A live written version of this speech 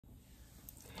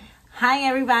Hi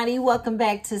everybody, welcome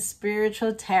back to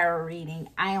Spiritual Tarot Reading.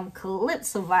 I am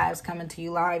Calypso Vibes coming to you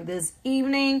live this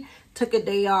evening. Took a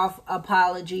day off,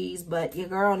 apologies, but your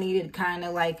girl needed kind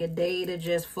of like a day to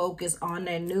just focus on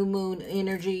that new moon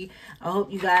energy. I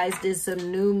hope you guys did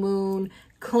some new moon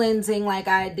cleansing like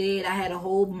I did. I had a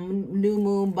whole new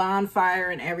moon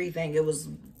bonfire and everything. It was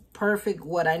perfect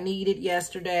what I needed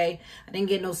yesterday. I didn't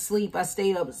get no sleep. I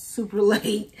stayed up super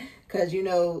late because, you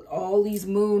know, all these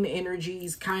moon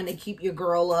energies kind of keep your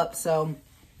girl up. So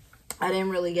I didn't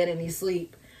really get any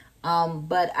sleep.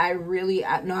 But I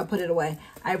put it away.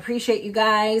 I appreciate you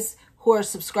guys who are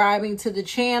subscribing to the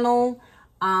channel.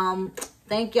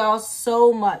 Thank y'all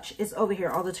so much. It's over here.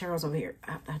 All the tarot's over here.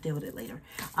 I'll deal with it later.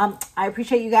 I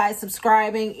appreciate you guys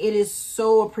subscribing. It is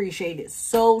so appreciated.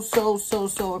 So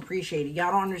appreciated.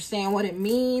 Y'all don't understand what it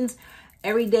means.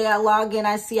 Every day I log in,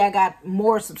 I see I got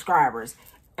more subscribers.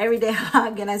 Every day I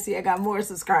log in, I see I got more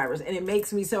subscribers. And it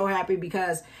makes me so happy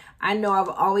because I know I've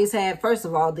always had, first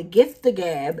of all, the gift, the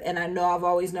gab, and I know I've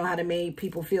always known how to make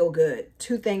people feel good.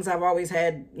 Two things I've always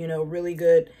had, you know, really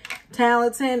good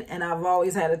talents in, and I've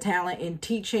always had a talent in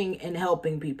teaching and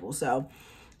helping people. So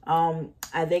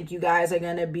I think you guys are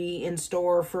going to be in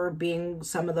store for being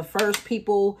some of the first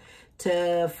people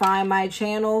to find my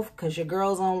channel, because your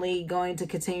girl's only going to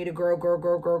continue to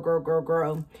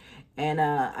grow. And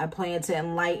I plan to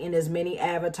enlighten as many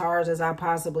avatars as I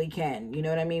possibly can. You know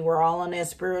what I mean? We're all on that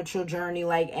spiritual journey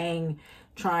like Aang,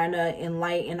 trying to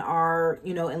enlighten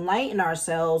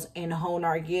ourselves and hone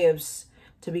our gifts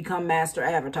to become master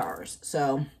avatars.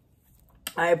 So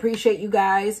I appreciate you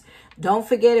guys. Don't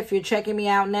forget, if you're checking me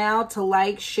out now, to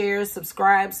like, share,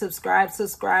 subscribe,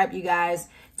 you guys.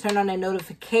 Turn on that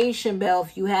notification bell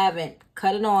if you haven't.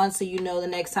 Cut it on so you know the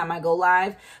next time I go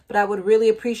live. But I would really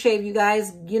appreciate if you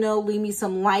guys, you know, leave me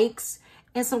some likes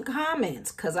and some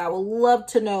comments, because I would love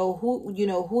to know who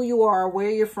you are,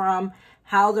 where you're from,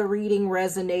 how the reading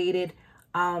resonated,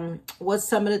 what's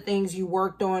some of the things you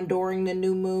worked on during the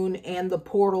new moon and the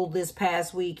portal this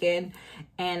past weekend.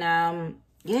 And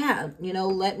yeah, you know,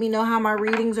 let me know how my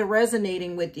readings are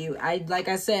resonating with you. Like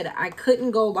I said, I couldn't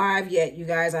go live yet, you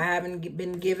guys. I haven't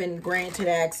been granted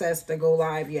access to go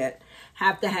live yet.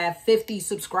 Have to have 50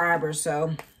 subscribers.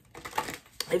 So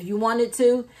if you wanted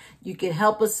to, you could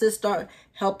help a sister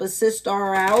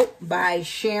out by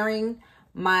sharing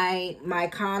my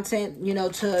content, you know,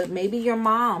 to maybe your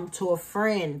mom, to a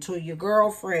friend, to your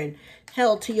girlfriend,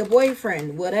 hell, to your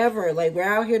boyfriend, whatever. Like, we're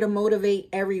out here to motivate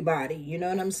everybody, you know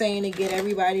what I'm saying, to get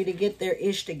everybody to get their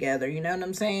ish together, you know what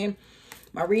I'm saying.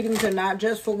 My readings are not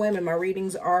just for women. My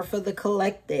readings are for the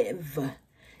collective.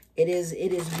 It is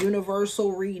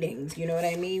universal readings, you know what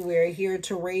I mean? We're here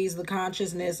to raise the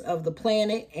consciousness of the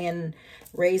planet and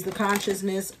raise the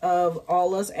consciousness of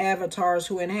all us avatars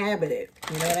who inhabit it,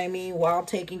 you know what I mean? While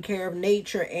taking care of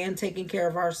nature and taking care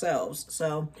of ourselves.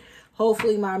 So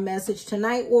hopefully my message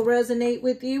tonight will resonate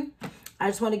with you. I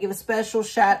just want to give a special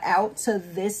shout out to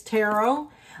this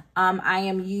tarot. I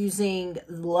am using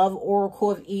Love Oracle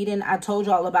of Eden. I told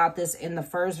y'all about this in the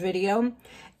first video.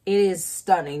 It is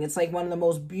stunning. It's like one of the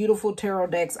most beautiful tarot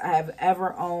decks I have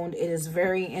ever owned. It is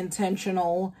very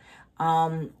intentional.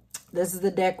 This is the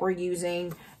deck we're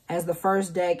using as the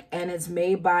first deck, and it's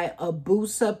made by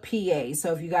Abusa PA.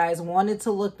 So if you guys wanted to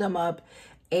look them up,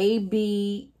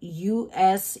 ABUSUA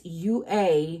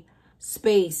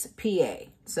space PA.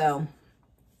 So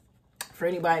for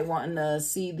anybody wanting to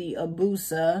see the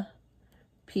Abusa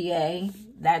PA,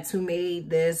 that's who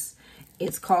made this.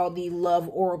 It's called the Love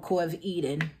Oracle of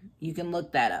Eden. You can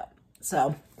look that up.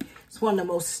 So it's one of the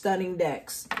most stunning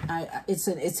decks. It's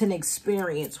an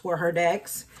experience for her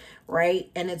decks, right?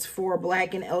 And it's for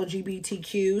Black and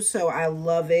LGBTQ. So I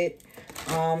love it.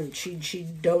 She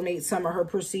donates some of her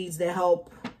proceeds to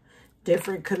help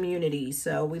different communities.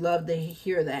 So we love to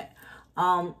hear that.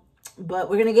 But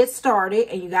we're gonna get started,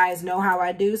 and you guys know how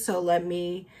I do. So give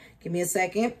me a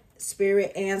second.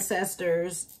 Spirit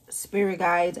ancestors, spirit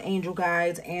guides, angel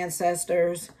guides,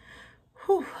 ancestors,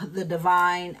 the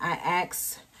divine, I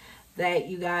ask that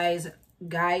you guys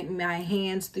guide my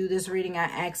hands through this reading. I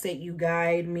ask that you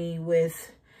guide me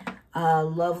with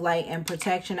love, light, and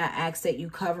protection. I ask that you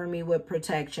cover me with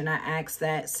protection. I ask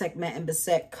that Sekhmet and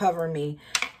Beset cover me.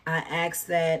 I ask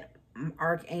that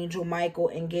Archangel Michael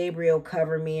and Gabriel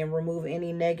cover me and remove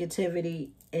any negativity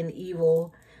and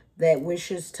evil that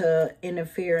wishes to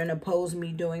interfere and oppose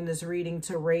me doing this reading,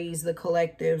 to raise the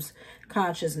collective's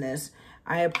consciousness.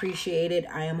 I appreciate it.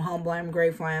 I am humble. I'm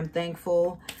grateful. I am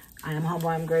thankful. I am humble.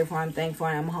 I'm grateful. I'm thankful.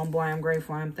 I am humble. I'm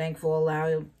grateful. I'm thankful.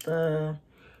 Allow the,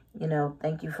 you know,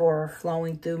 thank you for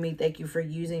flowing through me. Thank you for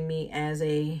using me as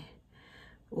a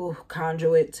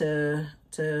conduit to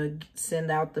to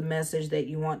send out the message that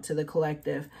you want to the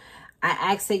collective. I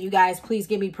ask that you guys please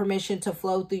give me permission to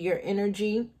flow through your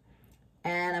energy.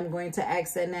 And I'm going to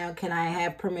ask that now, can I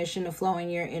have permission to flow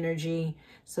in your energy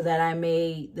so that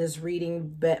this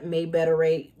reading may better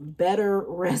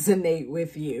resonate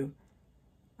with you.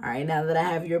 All right, now that I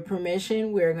have your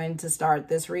permission, we're going to start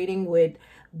this reading with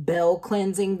bell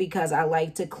cleansing, because I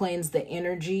like to cleanse the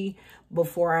energy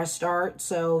before I start.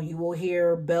 So you will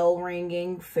hear bell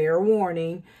ringing, fair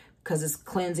warning, because it's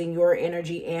cleansing your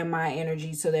energy and my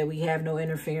energy so that we have no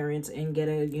interference and get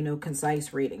a,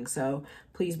 concise reading. So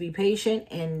please be patient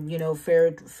and,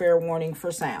 fair warning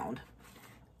for sound.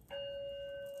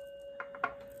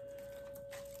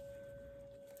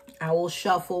 I will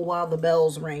shuffle while the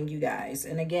bells ring, you guys.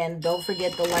 And again, don't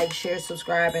forget to like, share,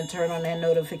 subscribe, and turn on that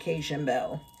notification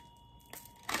bell.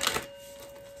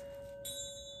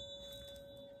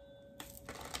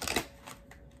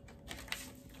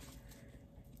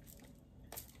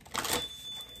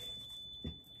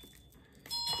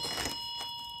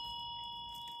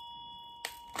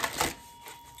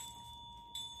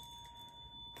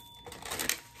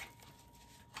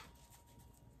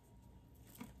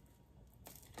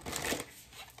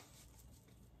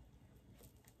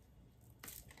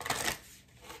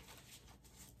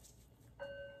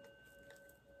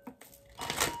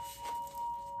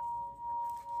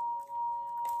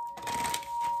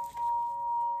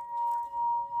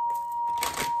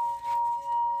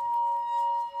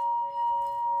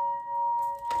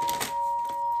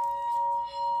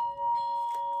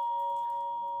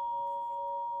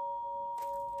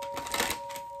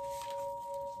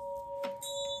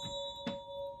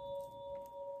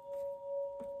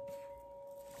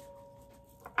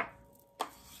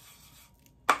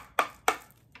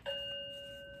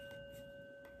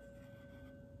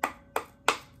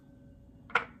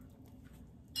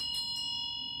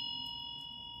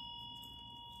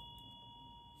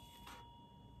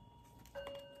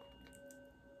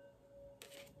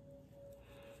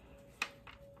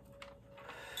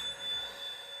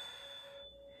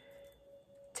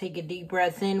 Take a deep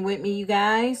breath in with me, you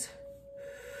guys.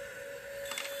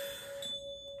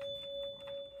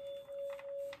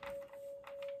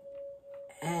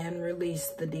 And release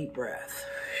the deep breath.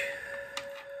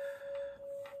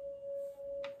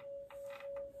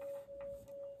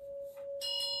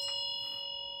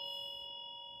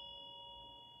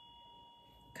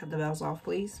 Cut the bells off,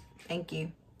 please. Thank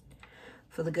you.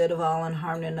 For the good of all and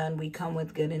harm to none, we come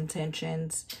with good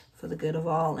intentions. For the good of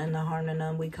all and the harm to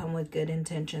none, we come with good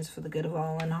intentions. For the good of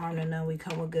all and harm to none, we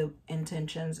come with good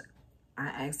intentions. I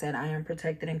ask that I am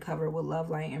protected and covered with love,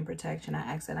 light, and protection. I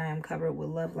ask that I am covered with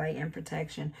love, light, and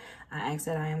protection. I ask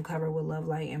that I am covered with love,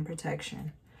 light, and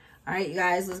protection. All right, you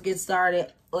guys, let's get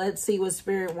started. Let's see what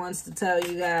Spirit wants to tell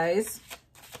you guys.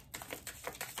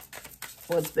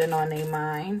 What's been on their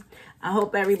mind. I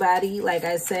hope everybody, like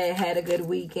I said, had a good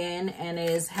weekend and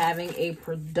is having a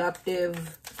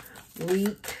productive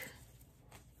week.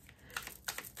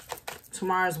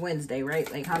 Tomorrow's Wednesday,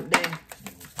 right? Like hump day.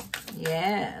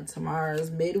 Yeah, tomorrow's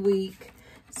midweek.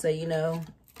 So, y'all,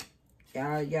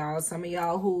 some of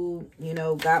y'all who,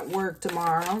 got work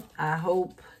tomorrow, I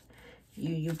hope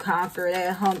you conquer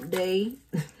that hump day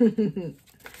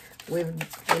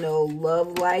with,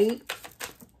 love, light,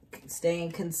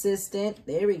 staying consistent.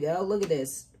 There we go. Look at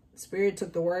this. Spirit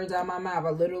took the words out of my mouth.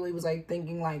 I literally was like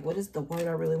thinking like, what is the word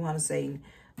I really want to say?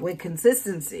 With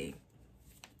consistency.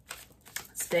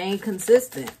 Staying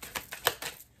consistent.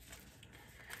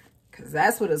 Because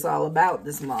that's what it's all about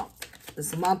this month.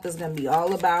 This month is going to be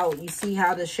all about, you see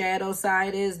how the shadow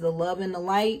side is, the love and the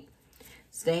light.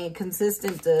 Staying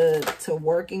consistent to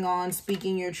working on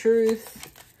speaking your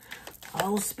truth.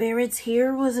 Oh, Spirit's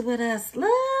here with us.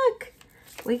 Look.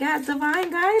 We got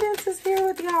divine guidance is here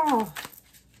with y'all.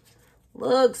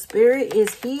 Look, Spirit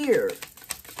is here.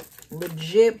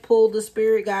 Legit pulled the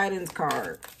Spirit guidance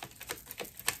card.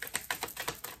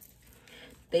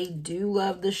 They do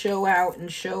love to show out and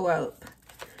show up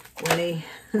when they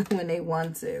when they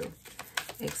want to.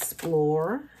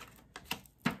 Explore.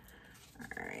 All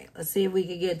right, let's see if we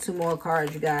can get 2 more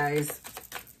cards, you guys.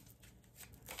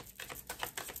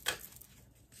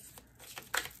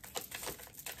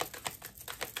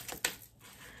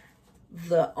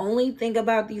 The only thing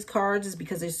about these cards is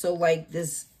because they're so like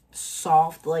this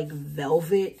soft, like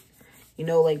velvet,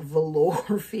 like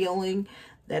velour feeling,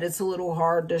 that it's a little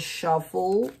hard to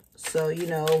shuffle. So,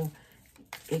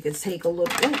 it could take a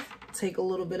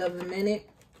little bit of a minute.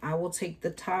 I will take the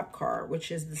top card, which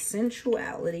is the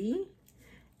sensuality,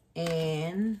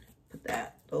 and put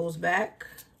those back.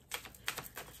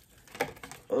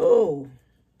 Oh,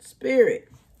 Spirit.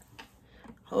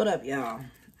 Hold up, y'all.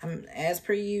 As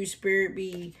per you, Spirit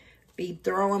be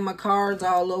throwing my cards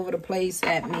all over the place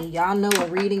at me. Y'all know a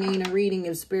reading ain't a reading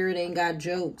if Spirit ain't got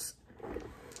jokes.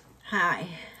 Hi.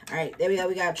 All right, there we go.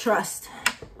 We got trust.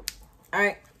 All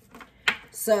right.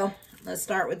 So let's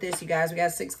start with this, you guys. We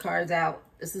got 6 cards out.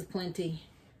 This is plenty.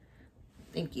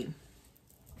 Thank you.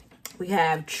 We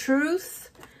have truth,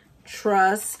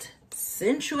 trust,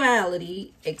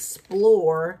 sensuality,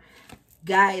 explore,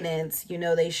 guidance. You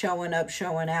know, they showing up,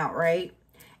 showing out, right?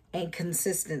 And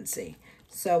consistency.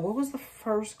 So what was the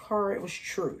first card? It was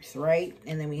truth, right?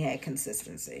 And then we had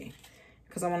consistency.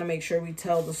 Because I want to make sure we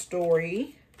tell the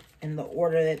story in the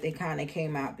order that they kind of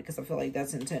came out, because I feel like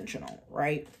that's intentional,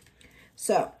 right?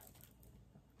 So,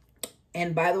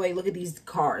 and by the way, look at these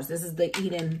cards. This is the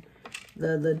Eden,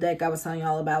 the deck I was telling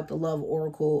y'all about, the Love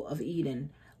Oracle of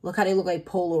Eden. Look how they look like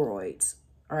Polaroids,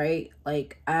 right?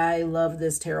 Like, I love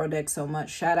this tarot deck so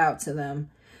much. Shout out to them.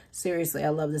 Seriously, I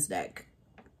love this deck.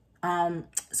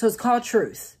 So it's called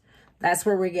Truth. That's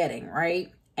where we're getting,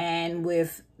 right? And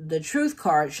with the Truth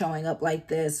card showing up like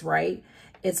this, right?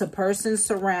 It's a person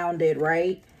surrounded,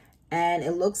 right? And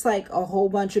it looks like a whole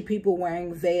bunch of people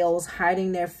wearing veils,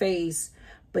 hiding their face.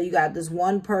 But you got this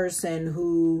one person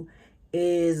who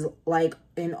is like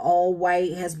in all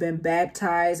white, has been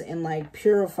baptized and like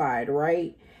purified,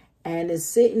 right? And is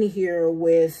sitting here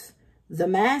with the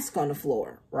mask on the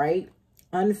floor, right?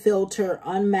 Unfiltered,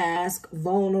 unmasked,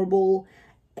 vulnerable,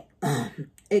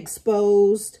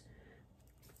 exposed,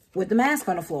 with the mask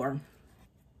on the floor.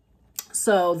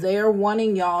 So they're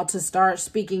wanting y'all to start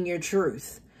speaking your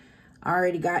truth. I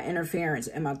already got interference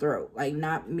in my throat. Like,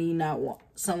 not me,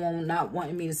 someone not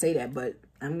wanting me to say that, but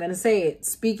I'm going to say it.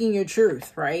 Speaking your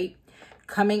truth, right?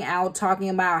 Coming out, talking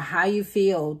about how you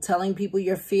feel, telling people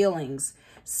your feelings,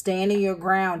 standing your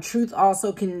ground. Truth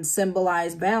also can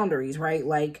symbolize boundaries, right?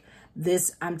 Like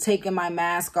this, I'm taking my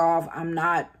mask off. I'm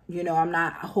not, you know, I'm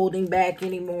not holding back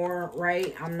anymore,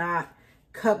 right? I'm not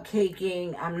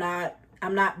cupcaking. I'm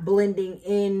not blending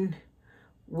in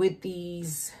with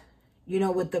these, you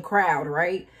know, with the crowd,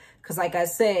 right? Because like I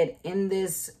said, in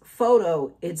this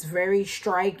photo, it's very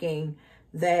striking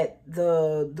that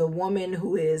the woman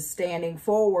who is standing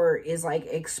forward is like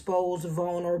exposed,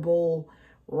 vulnerable,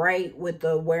 right? With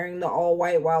the wearing the all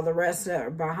white, while the rest are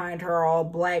behind her all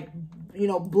black, you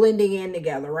know, blending in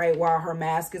together, right? While her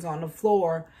mask is on the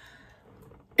floor.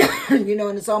 You know,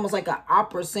 and it's almost like an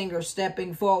opera singer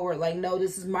stepping forward. Like, no,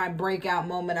 this is my breakout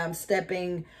moment. I'm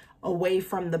stepping away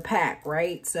from the pack,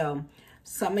 right? So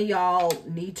some of y'all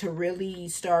need to really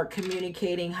start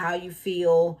communicating how you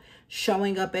feel,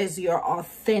 showing up as your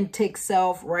authentic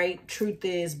self, right? Truth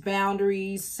is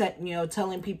boundaries, you know,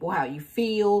 telling people how you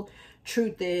feel.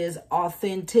 Truth is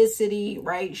authenticity,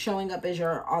 right? Showing up as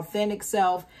your authentic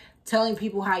self, telling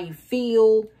people how you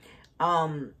feel,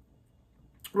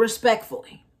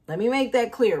 respectfully. Let me make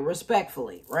that clear,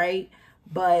 respectfully, right?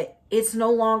 But it's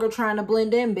no longer trying to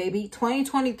blend in, baby.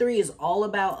 2023 is all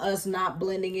about us not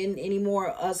blending in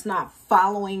anymore, us not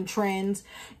following trends.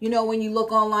 You know, when you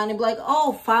look online and be like,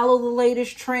 oh, follow the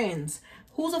latest trends.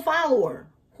 Who's a follower?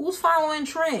 Who's following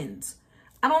trends?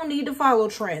 I don't need to follow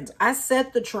trends. I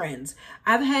set the trends.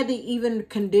 I've had to even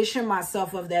condition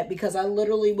myself of that, because I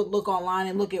literally would look online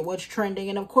and look at what's trending.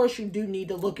 And of course, you do need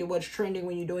to look at what's trending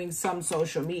when you're doing some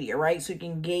social media, right? So you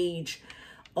can gauge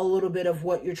a little bit of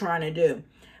what you're trying to do.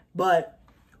 But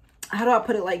how do I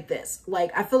put it like this?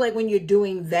 Like, I feel like when you're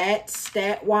doing that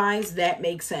stat-wise, that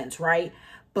makes sense, right?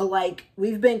 But like,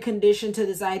 we've been conditioned to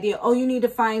this idea, oh, you need to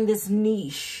find this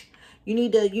niche. You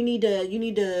need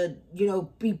to, you know,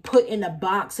 be put in a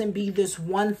box and be this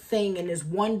one thing and this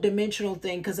one-dimensional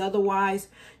thing, because otherwise,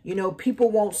 you know,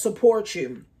 people won't support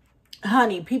you.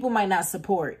 Honey, people might not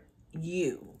support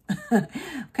you.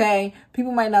 Okay?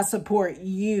 People might not support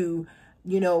you,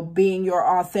 you know, being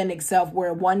your authentic self,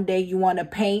 where one day you want to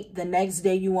paint, the next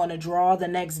day you want to draw, the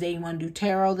next day you want to do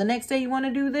tarot, the next day you want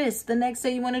to do this, the next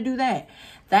day you want to do that.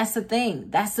 That's the thing.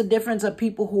 That's the difference of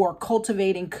people who are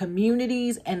cultivating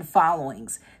communities and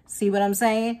followings. See what I'm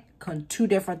saying? Two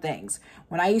different things.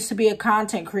 When I used to be a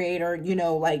content creator, you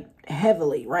know, like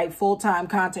heavily, right? Full-time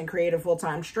content creator,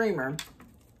 full-time streamer.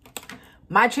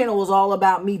 My channel was all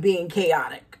about me being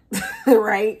chaotic,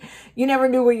 right? You never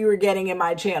knew what you were getting in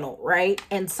my channel, right?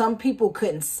 And some people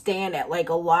couldn't stand it. Like,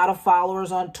 a lot of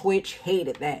followers on Twitch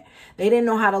hated that. They didn't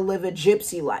know how to live a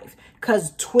gypsy life,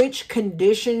 because Twitch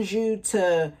conditions you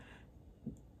to,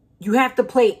 you have to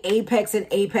play Apex and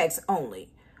Apex only.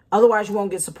 Otherwise, you won't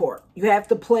get support. You have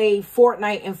to play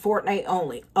Fortnite and Fortnite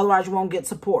only. Otherwise, you won't get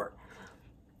support.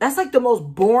 That's like the most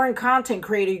boring content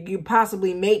creator you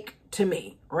possibly make to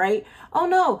me, right? Oh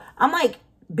no, I'm like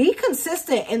be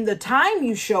consistent in the time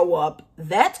you show up.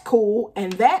 That's cool.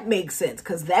 And that makes sense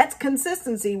because that's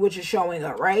consistency, which is showing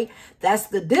up, right? That's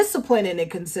the discipline in the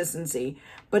consistency.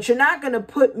 But you're not going to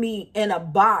put me in a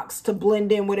box to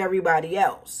blend in with everybody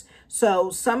else. So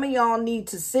some of y'all need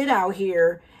to sit out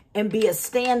here and be a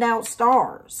standout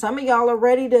star. Some of y'all are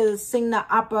ready to sing the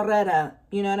operetta,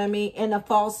 you know what I mean, in a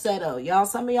falsetto. Y'all,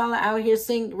 some of y'all are out here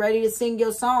ready to sing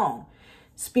your song,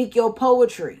 speak your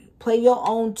poetry, play your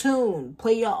own tune,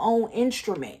 play your own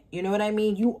instrument. You know what I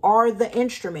mean? You are the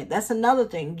instrument. That's another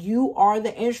thing. You are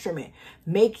the instrument.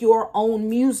 Make your own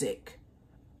music.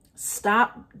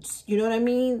 Stop, you know what I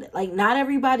mean? Like, not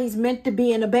everybody's meant to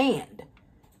be in a band,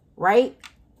 right?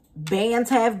 Bands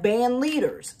have band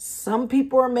leaders. Some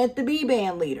people are meant to be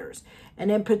band leaders. And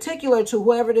in particular, to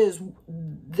whoever it is,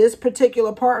 this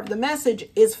particular part of the message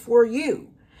is for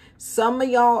you. Some of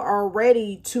y'all are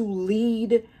ready to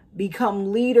lead,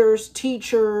 become leaders,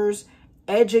 teachers,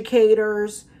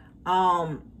 educators,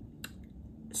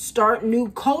 start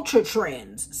new culture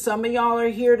trends. Some of y'all are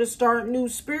here to start new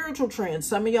spiritual trends.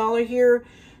 Some of y'all are here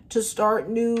to start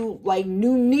new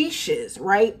niches,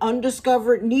 right?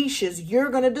 Undiscovered niches. You're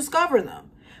going to discover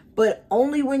them, but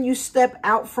only when you step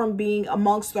out from being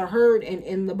amongst the herd and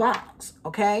in the box.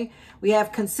 Okay. We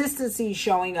have consistency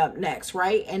showing up next,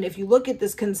 right? And if you look at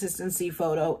this consistency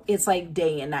photo, it's like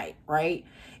day and night, right?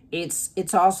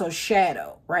 It's also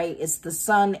shadow, right? It's the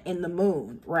sun and the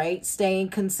moon, right? Staying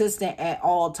consistent at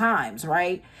all times,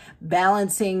 right?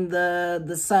 Balancing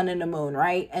the sun and the moon,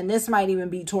 right? And this might even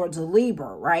be towards a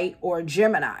Libra, right? Or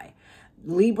Gemini.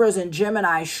 Libras and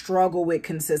Gemini struggle with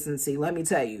consistency. Let me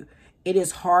tell you, it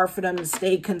is hard for them to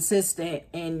stay consistent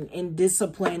and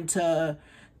disciplined to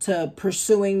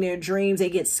pursuing their dreams. They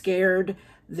get scared.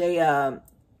 They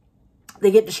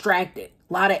get distracted.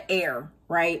 A lot of air,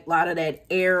 right? A lot of that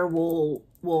air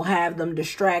will have them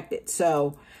distracted.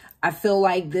 So I feel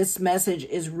like this message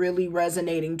is really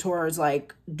resonating towards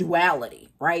like duality,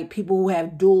 right? People who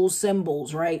have dual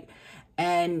symbols, right?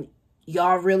 And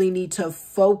y'all really need to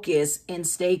focus and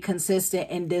stay consistent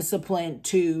and disciplined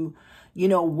to, you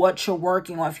know, what you're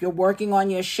working on. If you're working on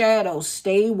your shadow,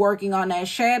 stay working on that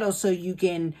shadow so you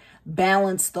can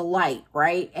balance the light,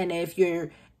 right? And if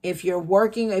you're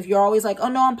always like, oh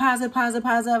no, I'm positive,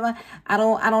 I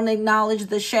don't acknowledge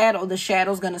the shadow. The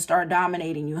shadow's going to start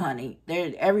dominating you, honey.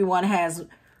 Everyone has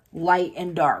light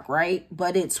and dark, right?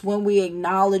 But it's when we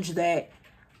acknowledge that,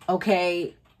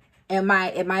 okay, am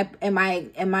I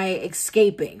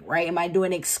escaping, right? Am I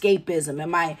doing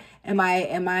escapism? Am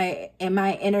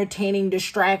I entertaining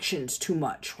distractions too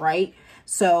much, right?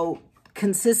 So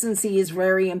consistency is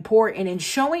very important in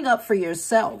showing up for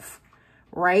yourself,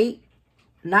 right?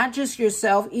 Not just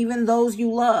yourself, even those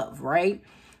you love, right?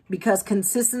 Because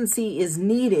consistency is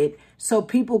needed so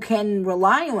people can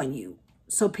rely on you,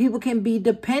 so people can be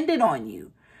dependent on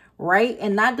you, right?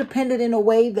 And not dependent in a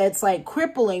way that's like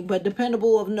crippling, but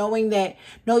dependable of knowing that,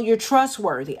 no, you're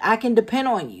trustworthy. I can depend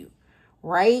on you,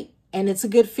 right? And it's a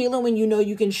good feeling when you know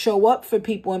you can show up for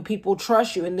people and people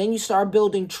trust you. And then you start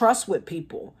building trust with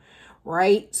people,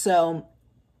 right? So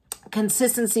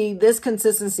this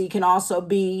consistency can also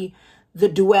be the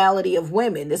duality of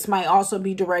women. This might also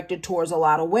be directed towards a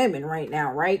lot of women right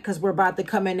now, right? Because we're about to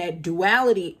come in that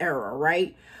duality era,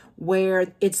 right?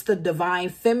 Where it's the divine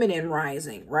feminine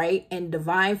rising, right? And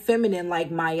divine feminine, like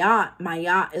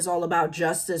Mayat is all about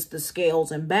justice, the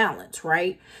scales, and balance,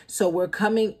 right? So we're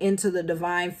coming into the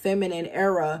divine feminine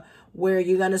era where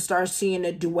you're going to start seeing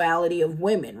a duality of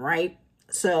women, right?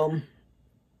 So,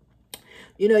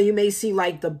 you know, you may see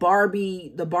like the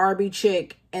Barbie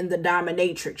chick and the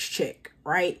dominatrix chick,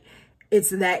 right? It's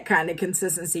that kind of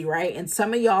consistency, right? And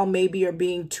some of y'all maybe are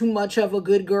being too much of a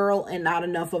good girl and not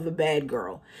enough of a bad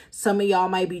girl. Some of y'all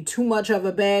might be too much of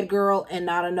a bad girl and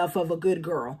not enough of a good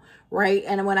girl, right?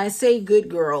 And when I say good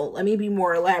girl, let me be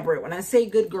more elaborate. When I say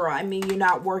good girl, I mean you're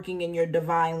not working in your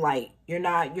divine light. You're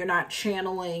not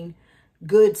channeling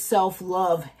good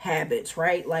self-love habits,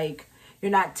 right? Like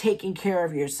you're not taking care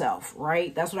of yourself,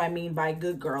 right? That's what I mean by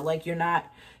good girl. Like you're not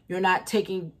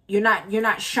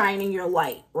shining your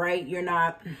light, right? You're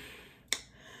not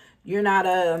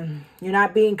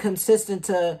being consistent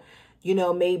to, you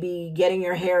know, maybe getting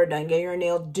your hair done, getting your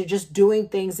nails, just doing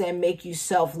things that make you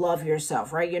self-love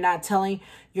yourself, right? You're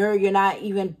not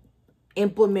even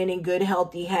implementing good,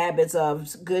 healthy habits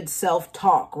of good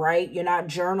self-talk, right? You're not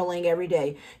journaling every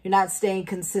day. You're not staying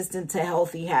consistent to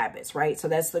healthy habits, right? So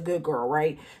that's the good girl,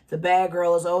 right? The bad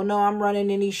girl is, oh no, I'm running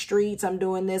in these streets. I'm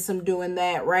doing this, I'm doing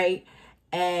that, right?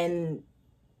 And,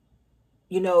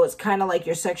 you know, it's kind of like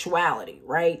your sexuality,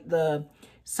 right?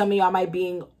 Some of y'all might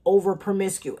being over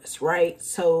promiscuous, right?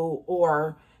 So,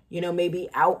 or, you know, maybe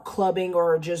out clubbing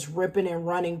or just ripping and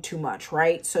running too much,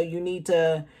 right? So you need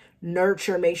to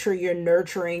nurture, make sure you're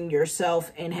nurturing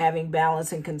yourself and having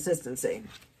balance and consistency.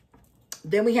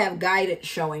 Then we have guidance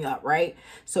showing up, right?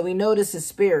 So we know this is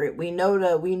spirit. We know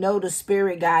the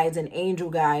spirit guides and angel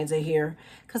guides are here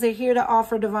because they're here to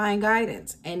offer divine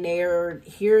guidance. And they're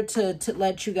here to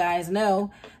let you guys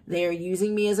know they're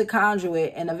using me as a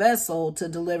conduit and a vessel to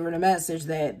deliver the message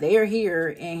that they're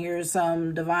here and here's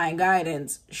some divine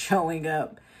guidance showing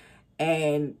up.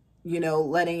 And, you know,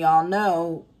 letting y'all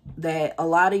know that a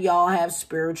lot of y'all have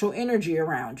spiritual energy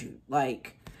around you.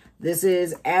 Like, this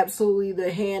is absolutely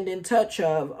the hand in touch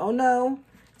of, oh no,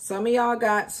 some of y'all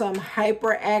got some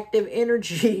hyperactive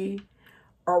energy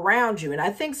around you. And I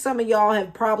think some of y'all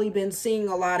have probably been seeing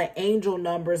a lot of angel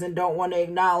numbers and don't want to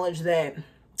acknowledge that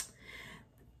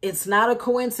it's not a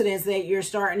coincidence that you're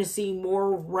starting to see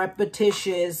more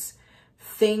repetitious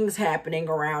things happening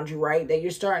around you, right? That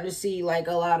you're starting to see like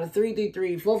a lot of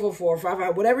 333, 444,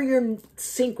 55, whatever your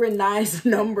synchronized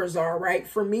numbers are, right?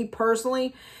 For me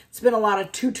personally, it's been a lot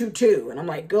of 222. And I'm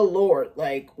like, good Lord,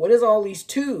 like, what is all these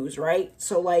twos, right?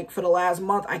 So like for the last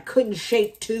month, I couldn't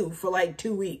shake 2 for like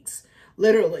 2 weeks.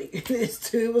 Literally,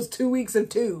 it was 2 weeks of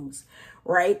 2s,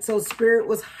 right? So spirit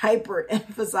was hyper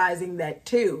emphasizing that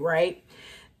 2, right?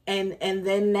 And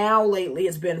then now lately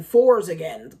it's been 4s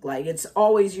again. Like it's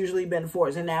always usually been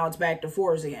 4s and now it's back to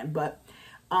 4s again. But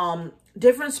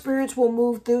different spirits will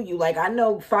move through you. Like I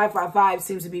know 555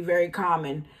 seems to be very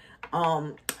common.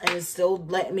 And it's still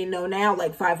letting me know now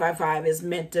like 555 is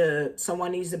meant to,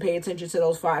 someone needs to pay attention to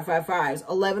those 555s.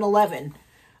 1111.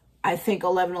 I think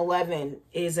 1111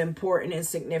 is important and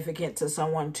significant to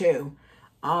someone too.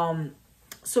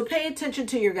 So pay attention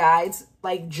to your guides,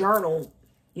 like journal.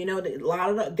 You know, a lot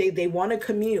of they want to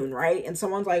commune, right? And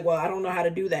someone's like, well, I don't know how to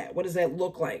do that. What does that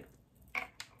look like?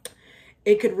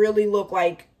 It could really look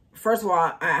like, first of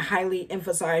all, I highly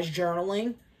emphasize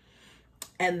journaling.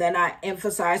 And then I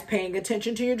emphasize paying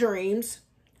attention to your dreams.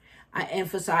 I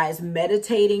emphasize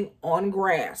meditating on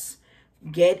grass.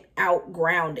 Get out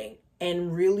grounding.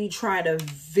 And really try to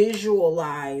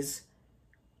visualize,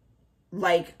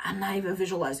 like, I'm not even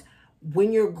visualize.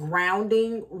 When you're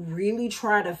grounding, really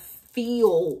try to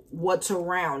feel what's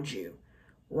around you,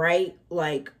 right?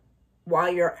 Like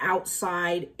while you're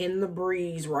outside in the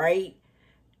breeze, right?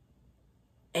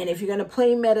 And if you're going to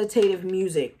play meditative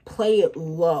music, play it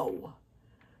low.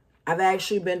 I've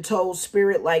actually been told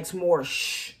spirit likes more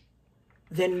shh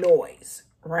than noise,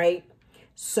 right?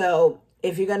 So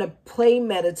if you're going to play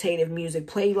meditative music,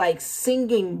 play like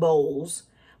singing bowls,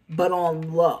 but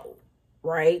on low,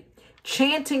 right?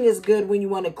 Chanting is good when you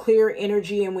want to clear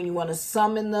energy and when you want to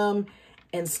summon them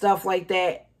and stuff like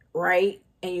that, right?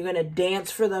 And you're going to dance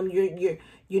for them. You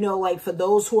know, like for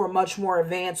those who are much more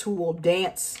advanced, who will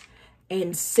dance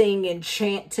and sing and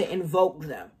chant to invoke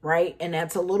them, right? And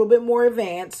that's a little bit more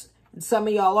advanced. And some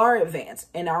of y'all are advanced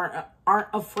and aren't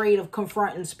afraid of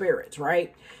confronting spirits,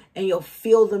 right? And you'll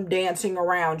feel them dancing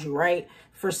around you, right?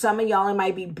 For some of y'all, it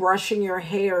might be brushing your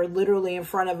hair literally in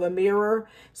front of a mirror,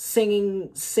 singing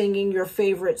your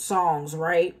favorite songs,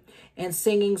 right? And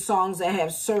singing songs that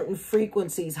have certain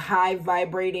frequencies, high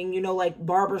vibrating, you know, like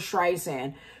Barbara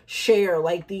Streisand, Cher,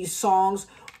 like these songs.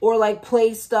 Or like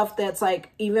play stuff that's like,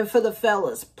 even for the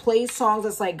fellas, play songs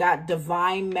that's like got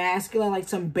divine masculine, like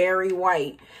some Barry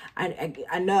White.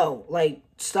 I know, like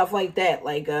stuff like that,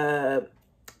 like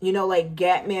you know, like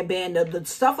Gatman Band, the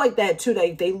stuff like that too.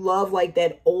 They love like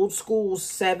that old school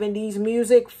 70s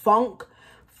music, funk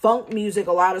music.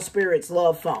 A lot of spirits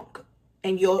love funk.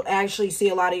 And you'll actually see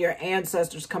a lot of your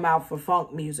ancestors come out for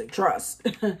funk music, trust.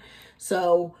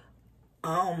 So,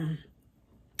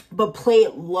 but play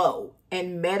it low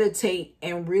and meditate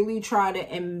and really try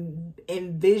to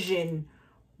envision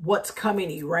what's coming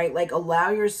to you, right? Like allow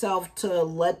yourself to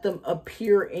let them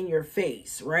appear in your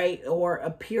face, right? Or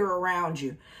appear around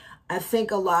you. I think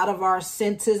a lot of our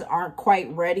senses aren't quite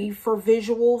ready for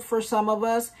visual for some of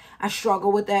us. I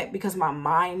struggle with that because my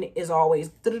mind is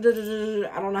always, I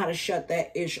don't know how to shut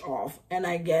that ish off. And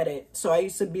I get it. So I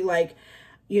used to be like,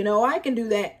 you know, I can do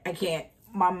that. I can't.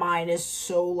 My mind is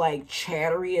so like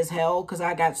chattery as hell because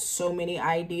I got so many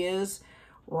ideas,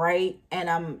 right?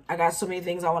 And I got so many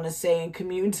things I want to say and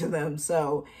commune to them.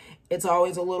 So it's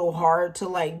always a little hard to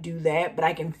like do that, but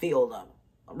I can feel them,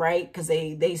 right? Because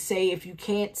they say if you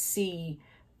can't see,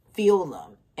 feel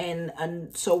them.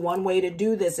 And so one way to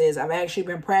do this is, I've actually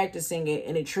been practicing it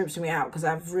and it trips me out because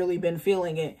I've really been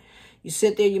feeling it. You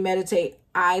sit there, you meditate,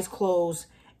 eyes closed,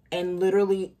 and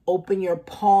literally open your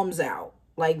palms out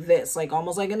like this, like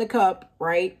almost like in a cup,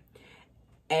 right?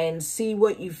 and see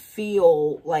what you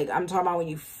feel. Like, I'm talking about when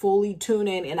you fully tune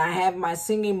in, and I have my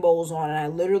singing bowls on, and I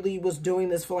literally was doing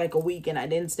this for like a week and I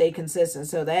didn't stay consistent.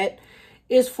 So that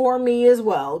is for me as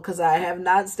well, because I have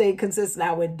not stayed consistent.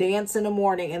 I would dance in the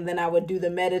morning and then I would do the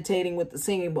meditating with the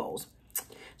singing bowls.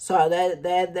 So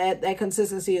that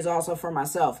consistency is also for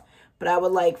myself. But I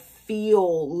would like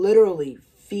literally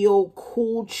feel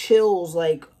cool chills,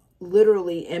 like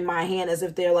literally in my hand, as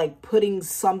if they're like putting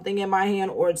something in my hand,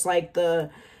 or it's like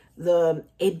it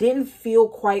didn't feel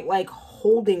quite like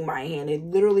holding my hand. It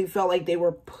literally felt like they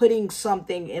were putting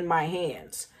something in my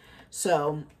hands.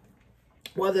 So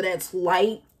whether that's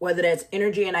light, whether that's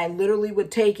energy, and I literally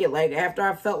would take it, like after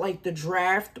I felt like the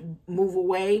draft move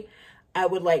away, I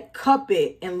would like cup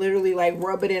it and literally like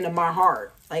rub it into my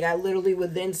heart. Like I literally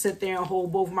would then sit there and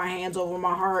hold both my hands over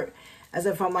my heart as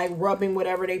if I'm like rubbing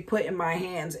whatever they put in my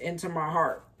hands into my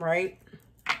heart, right?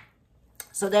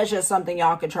 So that's just something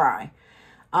y'all could try.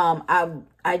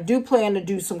 I do plan to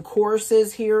do some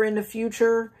courses here in the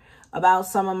future about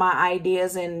some of my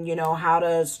ideas and, you know, how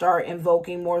to start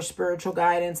invoking more spiritual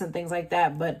guidance and things like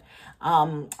that. But I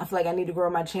feel like I need to grow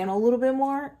my channel a little bit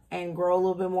more and grow a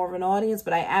little bit more of an audience.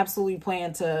 But I absolutely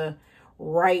plan to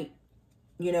write,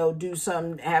 you know,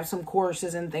 have some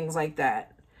courses and things like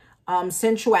that.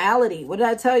 Sensuality. What did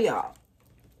I tell y'all?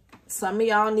 Some of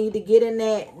y'all need to get in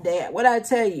that. What did I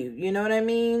tell you? You know what I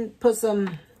mean? Put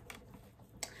some...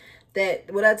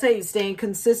 what I tell you, staying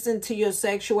consistent to your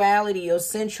sexuality, your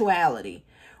sensuality,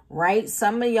 right?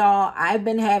 Some of y'all, I've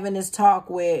been having this talk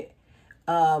with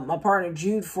my partner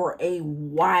Jude for a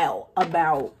while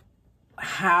about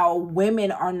how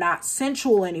women are not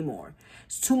sensual anymore.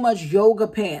 It's too much yoga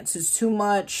pants. It's too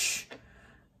much,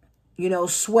 you know,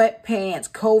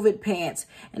 sweatpants, COVID pants.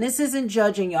 And this isn't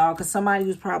judging y'all, because somebody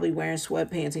who's probably wearing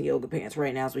sweatpants and yoga pants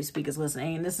right now as we speak is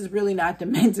listening. And this is really not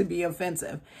meant to be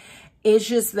offensive. It's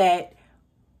just that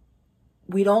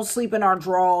we don't sleep in our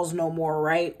drawers no more,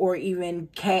 right? Or even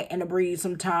cat in the breeze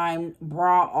sometime,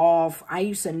 bra off. I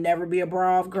used to never be a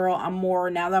bra off girl.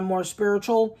 Now that I'm more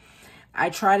spiritual,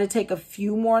 I try to take a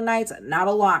few more nights, not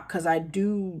a lot, because I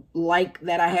do like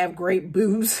that I have great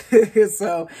boobs.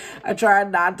 So I try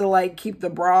not to like keep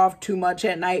the bra off too much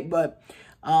at night, but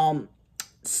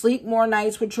sleep more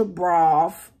nights with your bra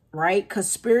off, right? Because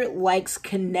spirit likes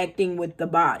connecting with the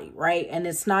body, right? And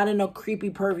it's not in a creepy,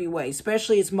 pervy way.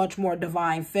 Especially it's much more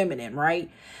divine feminine,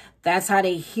 right? That's how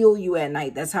they heal you at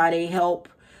night. That's how they help,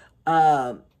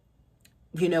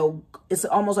 you know, it's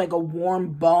almost like a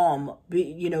warm balm,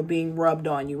 you know, being rubbed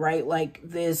on you, right? Like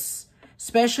this,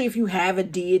 especially if you have a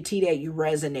deity that you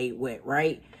resonate with,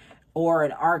 right? Or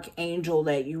an archangel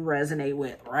that you resonate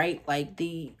with, right? Like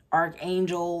the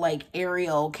archangel, like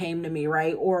Ariel came to me,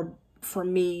 right? Or for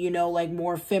me, you know, like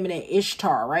more feminine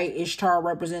Ishtar, right? Ishtar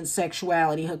represents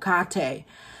sexuality, Hecate.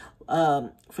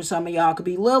 For some of y'all, it could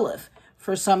be Lilith.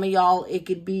 For some of y'all, it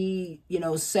could be, you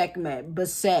know, Sekhmet,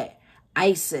 Bastet,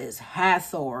 Isis,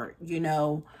 Hathor, you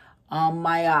know,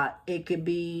 Mayat. It could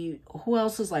be, who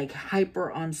else is like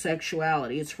hyper on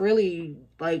sexuality? It's really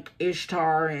like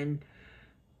Ishtar and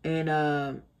you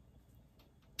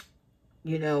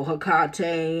know, Hecate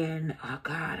and, oh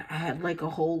God, I had like a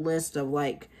whole list of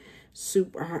like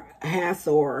super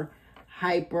Hathor,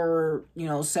 hyper, you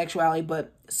know, sexuality.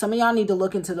 But some of y'all need to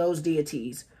look into those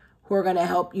deities who are going to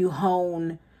help you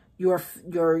hone your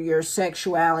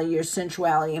sexuality, your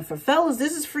sensuality. And for fellas,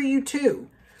 this is for you too.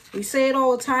 We say it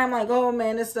all the time, like, oh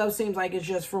man, this stuff seems like it's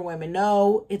just for women.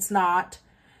 No, it's not.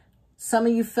 Some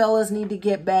of you fellas need to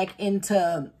get back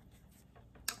into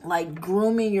like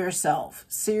grooming yourself,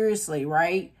 seriously,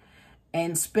 right?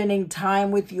 And spending time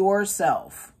with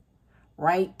yourself,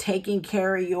 right? Taking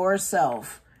care of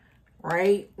yourself,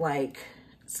 right? Like,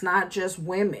 it's not just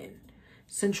women.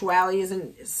 Sensuality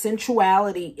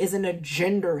isn't a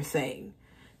gender thing.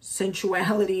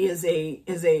 Sensuality is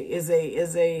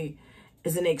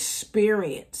an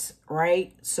experience,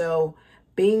 right? So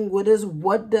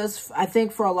I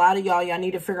think for a lot of y'all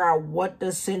need to figure out, what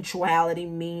does sensuality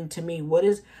mean to me? What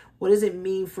does it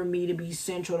mean for me to be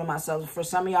sensual to myself? For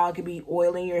some of y'all, it could be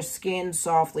oiling your skin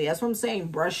softly. That's what I'm saying.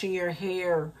 Brushing your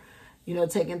hair, you know,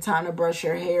 taking time to brush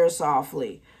your hair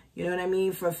softly. You know what I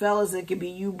mean? For fellas, it could be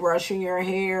you brushing your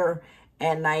hair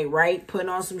at night, right? Putting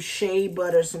on some shea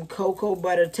butter, some cocoa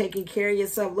butter, taking care of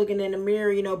yourself, looking in the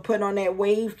mirror, you know, putting on that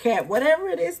wave cap, whatever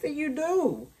it is that you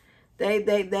do.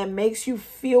 That makes you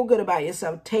feel good about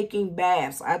yourself. Taking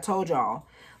baths. I told y'all,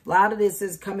 a lot of this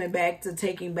is coming back to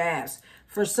taking baths.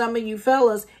 For some of you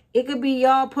fellas, it could be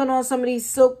y'all put on some of these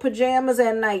silk pajamas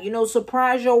at night. You know,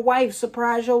 surprise your wife,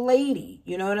 surprise your lady.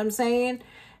 You know what I'm saying?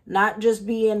 Not just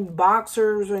be in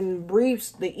boxers and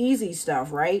briefs, the easy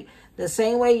stuff, right? The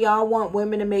same way y'all want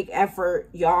women to make effort,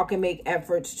 y'all can make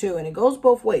efforts too. And it goes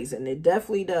both ways, and it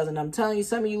definitely does. And I'm telling you,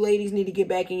 some of you ladies need to get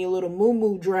back in your little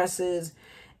moo-moo dresses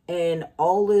and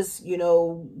all this, you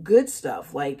know, good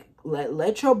stuff. Like,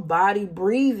 let your body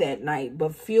breathe at night,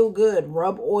 but feel good.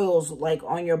 Rub oils, like,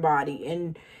 on your body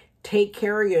and take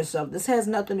care of yourself. This has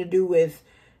nothing to do with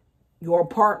your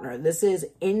partner. This is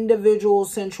individual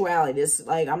sensuality. This,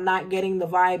 like, I'm not getting the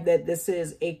vibe that this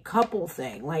is a couple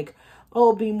thing. Like,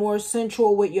 oh, be more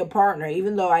sensual with your partner.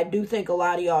 Even though I do think a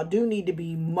lot of y'all do need to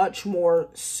be much more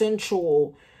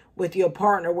sensual with your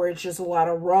partner, where it's just a lot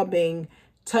of rubbing,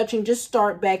 touching. Just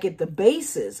start back at the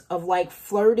basis of, like,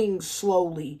 flirting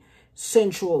slowly,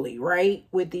 sensually, right,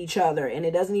 with each other. And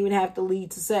it doesn't even have to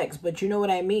lead to sex, but you know what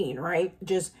I mean, right?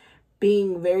 Just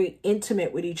being very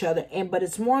intimate with each other. But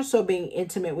it's more so being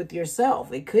intimate with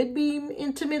yourself. It could be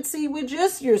intimacy with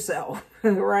just yourself,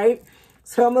 right?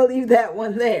 So I'm going to leave that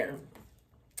one there.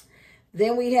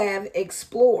 Then we have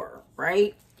explore,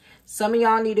 right? Some of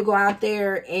y'all need to go out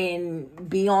there and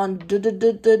be on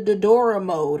Dora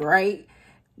mode, right?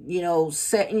 You know,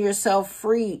 setting yourself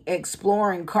free,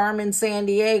 exploring Carmen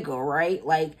Sandiego, right?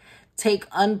 Like, take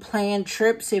unplanned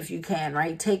trips if you can,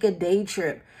 right? Take a day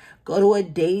trip. Go to a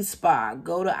day spa.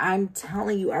 I'm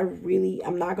telling you,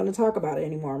 I'm not going to talk about it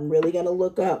anymore. I'm really going to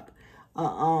look up,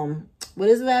 what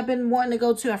is it I've been wanting to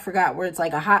go to? I forgot, where it's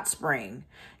like a hot spring.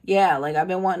 Yeah, like, I've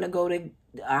been wanting to go to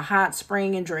a hot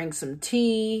spring and drink some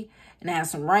tea and have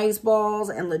some rice balls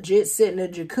and legit sit in a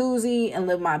jacuzzi and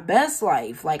live my best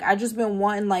life. Like, I just been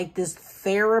wanting, like, this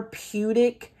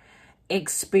therapeutic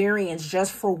experience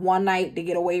just for one night to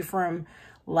get away from,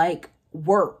 like,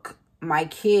 work, my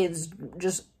kids,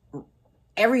 just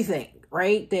everything,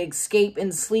 right? To escape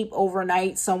and sleep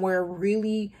overnight somewhere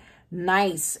really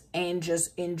nice and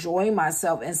just enjoy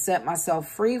myself and set myself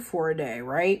free for a day,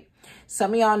 right?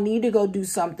 Some of y'all need to go do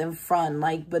something fun,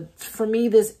 like, but for me,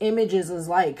 this images is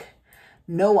like,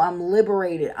 no, I'm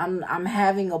liberated. I'm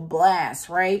having a blast,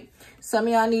 right? Some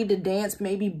of y'all need to dance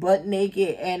maybe butt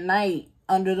naked at night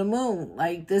under the moon.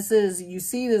 Like, this is, you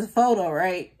see this photo,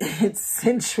 right? It's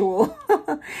sensual.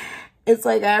 It's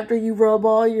like after you rub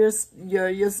all your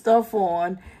stuff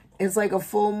on, it's like a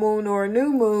full moon or a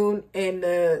new moon, and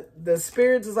the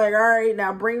spirits is like, all right,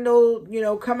 now bring those, you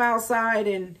know, come outside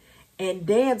and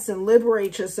dance and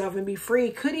liberate yourself and be free.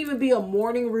 It could even be a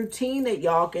morning routine that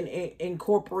y'all can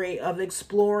incorporate, of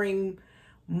exploring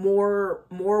more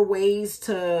ways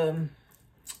to,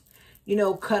 you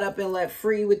know, cut up and let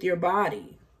free with your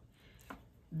body.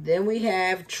 Then we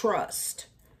have trust,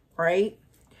 right?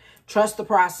 Trust the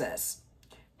process.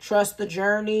 Trust the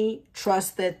journey.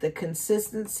 Trust that the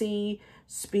consistency,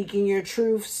 speaking your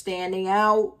truth, standing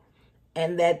out,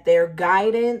 and that their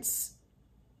guidance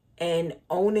and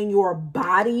owning your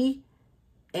body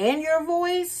and your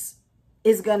voice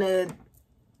is gonna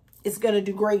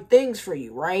do great things for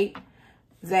you, right?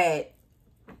 That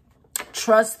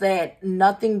trust that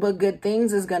nothing but good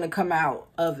things is gonna come out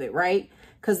of it, right?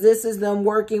 Because this is them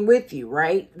working with you,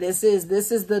 right? This is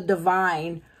the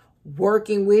divine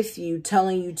working with you,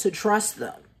 telling you to trust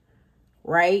them,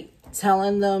 right?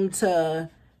 Telling them to,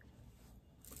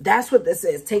 that's what this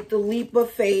is. Take the leap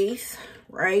of faith,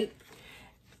 right?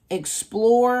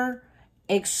 Explore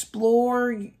what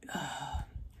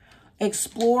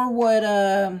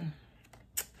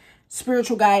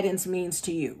spiritual guidance means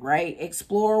to you, right?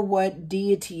 Explore what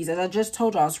deities, as I just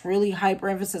told y'all, it's really hyper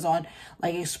emphasis on,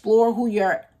 like, explore who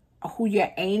your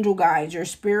angel guides, your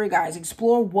spirit guides.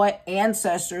 Explore what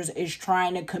ancestors is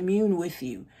trying to commune with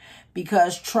you,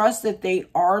 because trust that they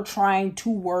are trying to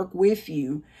work with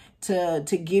you to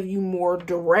give you more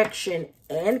direction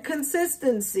and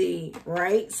consistency,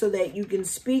 right? So that you can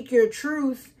speak your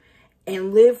truth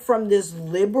and live from this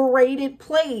liberated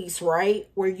place, right?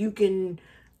 Where you can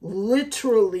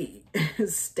literally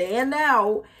stand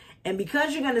out. And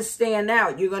because you're going to stand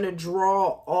out, you're going to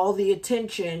draw all the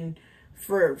attention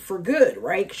for good,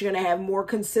 right? Because you're going to have more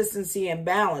consistency and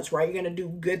balance, right? You're going to do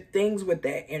good things with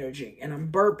that energy. And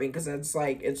I'm burping because it's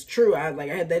like, it's true. I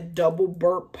had that double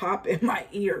burp pop in my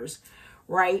ears,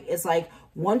 right? It's like,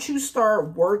 once you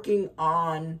start working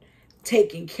on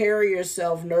taking care of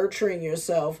yourself, nurturing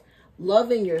yourself,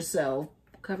 loving yourself,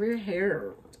 cover your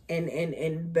hair,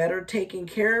 and better taking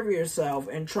care of yourself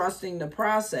and trusting the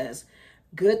process,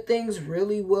 good things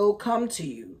really will come to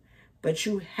you. But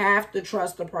you have to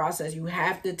trust the process. You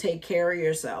have to take care of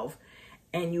yourself.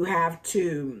 And you got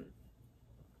to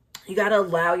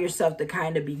allow yourself to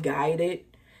kind of be guided.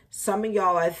 Some of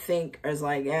y'all, I think, is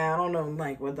like, yeah, I don't know,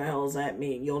 like, what the hell does that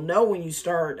mean? You'll know when you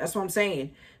start. That's what I'm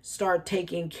saying. Start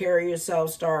taking care of yourself.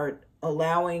 Start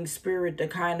allowing spirit to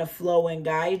kind of flow and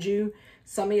guide you.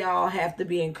 Some of y'all have to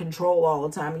be in control all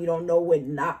the time. You don't know what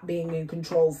not being in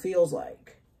control feels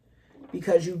like.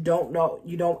 Because you don't know,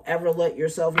 you don't ever let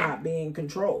yourself not be in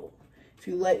control. If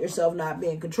you let yourself not be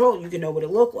in control, you can know what it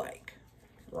look like,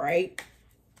 right?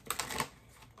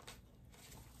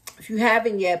 If you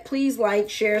haven't yet, please like,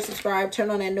 share, subscribe,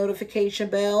 turn on that notification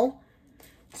bell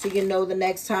so you can know the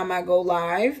next time I go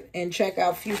live, and check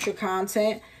out future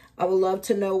content. I would love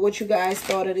to know what you guys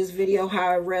thought of this video,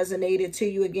 how it resonated to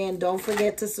you. Again, don't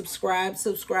forget to subscribe,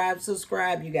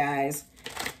 you guys.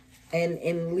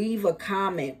 And leave a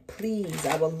comment, please.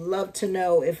 I would love to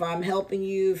know if I'm helping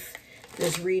you, if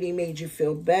this reading made you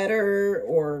feel better,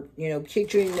 or, you know,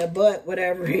 kicked you in the butt,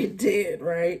 whatever it did,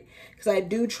 right? Because I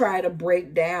do try to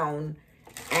break down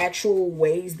actual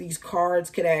ways these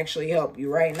cards could actually help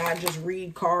you, right? Not just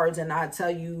read cards and not tell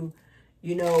you,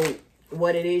 you know,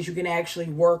 what it is you can actually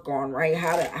work on, right?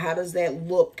 How does that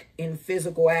look in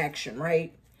physical action,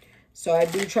 right? So I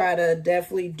do try to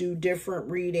definitely do different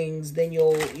readings than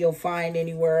you'll find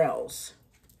anywhere else.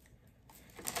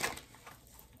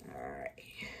 All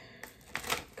right.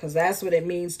 Because that's what it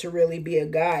means to really be a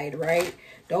guide, right?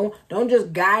 Don't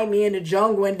just guide me in the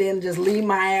jungle and then just leave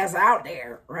my ass out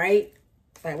there, right?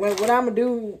 Like what I'm gonna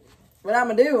do,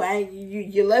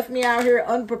 you left me out here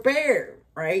unprepared,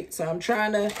 right? So I'm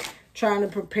trying to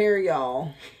prepare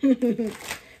y'all.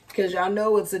 Because y'all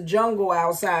know it's a jungle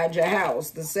outside your house.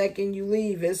 The second you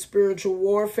leave, it's spiritual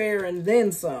warfare and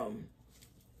then some.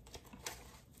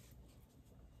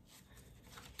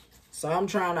 So I'm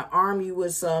trying to arm you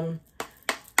with some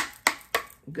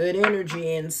good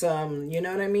energy and some, you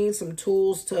know what I mean? Some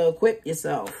tools to equip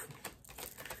yourself.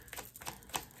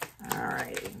 All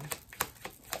right.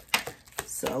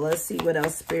 So let's see what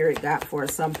else Spirit got for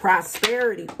us. Some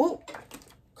prosperity. Oh,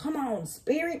 come on,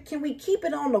 Spirit. Can we keep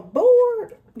it on the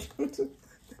board?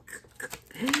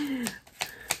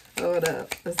 Hold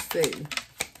up. Let's see.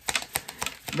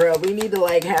 Bro, we need to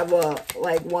like have a,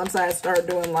 like once I start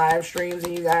doing live streams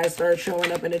and you guys start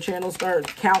showing up in the channel, start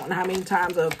counting how many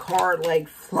times a card like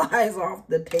flies off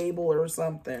the table or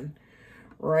something,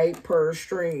 right? Per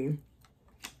stream.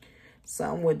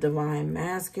 Some with divine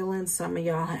masculine. Some of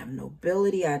y'all have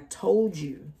nobility. I told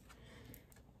you.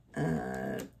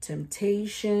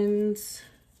 Temptations.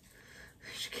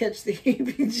 Catch the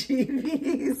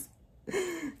heebie-jeebies.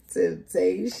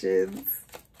 Temptations.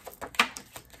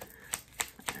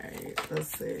 Alright,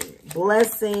 let's see.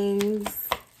 Blessings.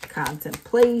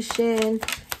 Contemplation.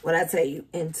 What I tell you?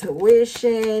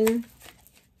 Intuition.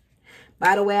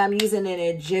 By the way, I'm using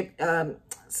an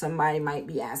somebody might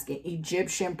be asking,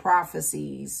 Egyptian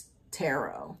Prophecies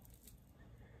Tarot.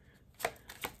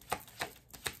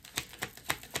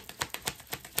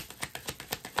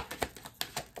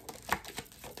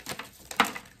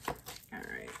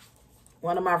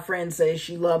 One of my friends says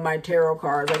she loved my tarot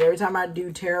cards. Like every time I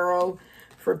do tarot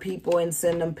for people and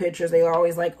send them pictures, they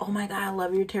always like, oh my God, I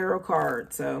love your tarot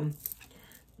card. So,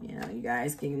 you know, you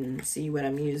guys can see what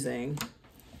I'm using.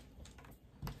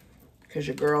 Because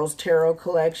your girl's tarot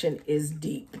collection is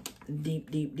deep.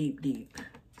 Deep, deep, deep, deep.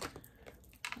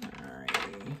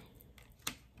 Alrighty.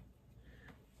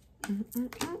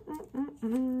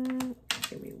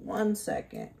 Give me 1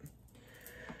 second.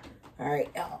 Alright,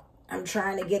 y'all. I'm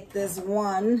trying to get this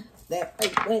one that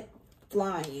went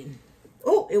flying.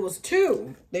 Oh, it was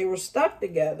 2. They were stuck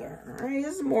together. All right,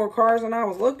 this is more cards than I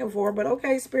was looking for, but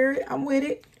okay, Spirit, I'm with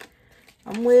it.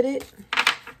 I'm with it.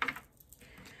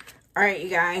 All right, you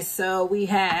guys, so we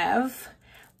have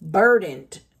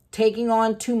burdened, taking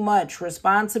on too much,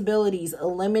 responsibilities,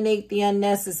 eliminate the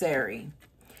unnecessary.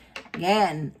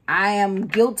 Again, I am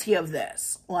guilty of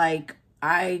this. Like,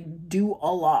 I do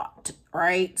a lot,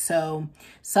 right? So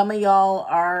some of y'all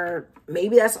are,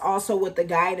 maybe that's also what the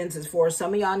guidance is for.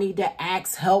 Some of y'all need to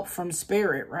ask help from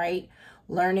Spirit, right?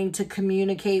 Learning to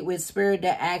communicate with Spirit,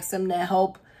 to ask them to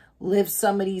help lift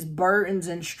some of these burdens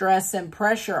and stress and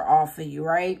pressure off of you,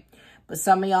 right? But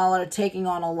some of y'all are taking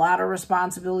on a lot of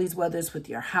responsibilities, whether it's with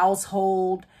your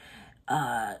household,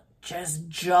 just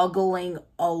juggling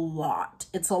a lot.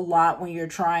 It's a lot when you're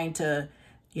trying to,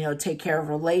 you know, take care of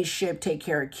a relationship, take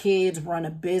care of kids, run a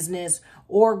business,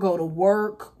 or go to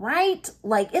work, right?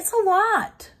 Like, it's a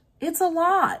lot. It's a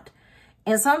lot.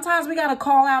 And sometimes we got to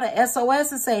call out a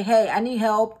SOS and say, hey, I need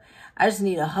help. I just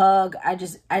need a hug.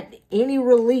 Any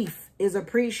relief is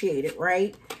appreciated,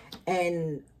 right?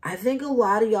 And I think a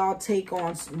lot of y'all take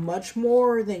on much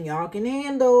more than y'all can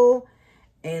handle.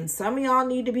 And some of y'all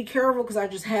need to be careful, because I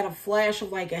just had a flash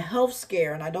of like a health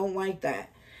scare, and I don't like that.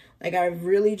 Like, I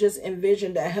really just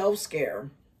envisioned a health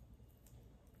scare.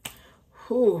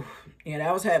 Whew. Yeah,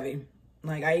 that was heavy.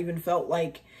 Like, I even felt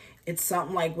like it's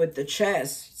something like with the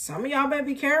chest. Some of y'all better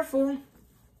be careful.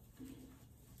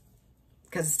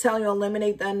 Because it's telling you to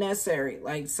eliminate the unnecessary.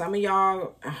 Like, some of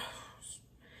y'all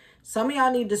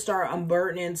need to start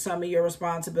unburdening some of your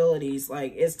responsibilities.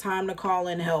 Like, it's time to call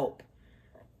in help.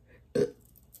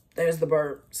 There's the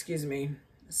burp. Excuse me.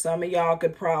 Some of y'all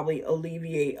could probably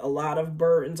alleviate a lot of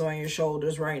burdens on your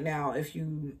shoulders right now if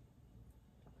you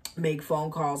make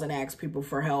phone calls and ask people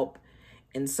for help.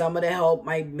 And some of the help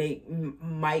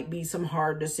might be some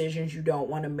hard decisions you don't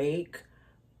want to make,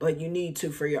 but you need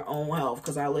to for your own health.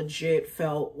 Because I legit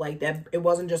felt like that. It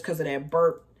wasn't just because of that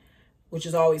burp, which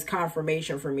is always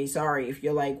confirmation for me. Sorry if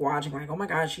you're like watching like, oh my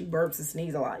God, she burps and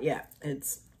sneezes a lot. Yeah,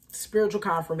 it's spiritual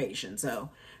confirmation. So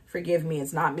forgive me.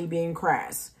 It's not me being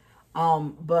crass.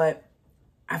 But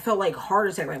I felt like heart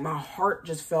attack. Like my heart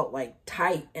just felt like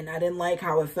tight, and I didn't like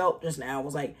how it felt just now. It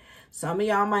was like, some of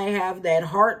y'all might have that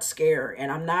heart scare,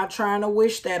 and I'm not trying to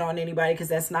wish that on anybody because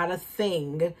that's not a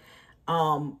thing.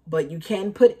 But you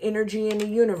can put energy in the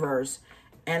universe,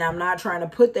 and I'm not trying to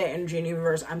put that energy in the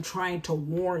universe. I'm trying to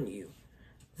warn you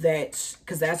that,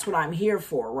 because that's what I'm here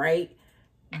for, right?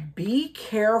 Be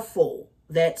careful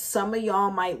that some of y'all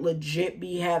might legit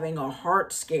be having a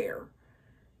heart scare,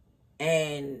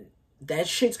 and that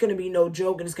shit's going to be no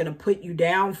joke, and it's going to put you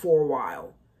down for a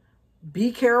while.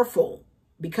 Be careful.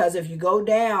 Because if you go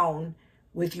down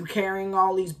with you carrying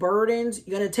all these burdens,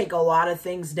 you're going to take a lot of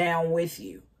things down with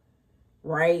you,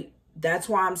 right? That's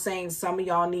why I'm saying some of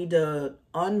y'all need to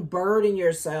unburden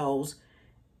yourselves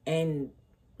and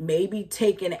maybe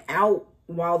take an out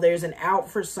while there's an out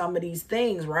for some of these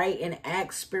things, right? And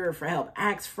ask spirit for help.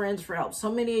 Ask friends for help.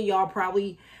 So many of y'all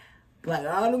probably like,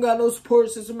 I don't got no support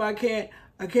system. I can't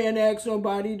ask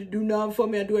nobody to do nothing for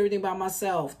me. I do everything by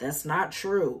myself. That's not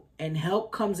true. And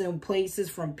help comes in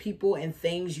places from people and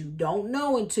things you don't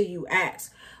know until you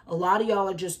ask. A lot of y'all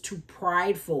are just too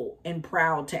prideful and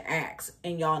proud to ask,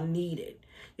 and y'all need it.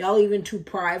 Y'all even too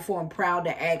prideful and proud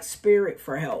to ask spirit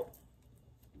for help.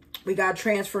 We got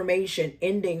transformation,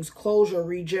 endings, closure,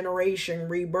 regeneration,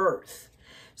 rebirth.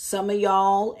 Some of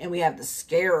y'all, and we have the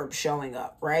scarab showing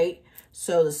up, right?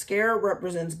 So the scarab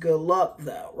represents good luck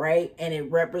though, right? And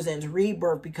it represents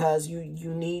rebirth because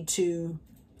you need to,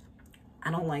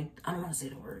 I don't want to say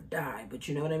the word die, but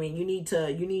you know what I mean? It needs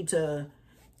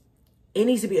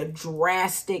to be a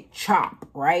drastic chop,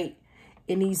 right?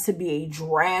 It needs to be a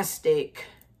drastic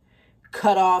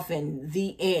cut off and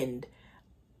the end.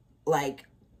 Like,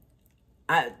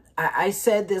 I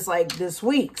said this like this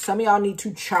week. Some of y'all need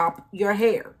to chop your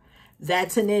hair.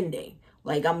 That's an ending.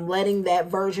 Like, I'm letting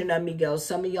that version of me go.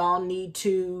 Some of y'all need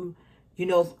to, you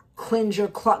know, clean your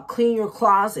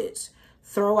closets.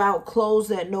 Throw out clothes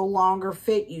that no longer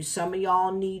fit you. Some of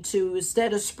y'all need to,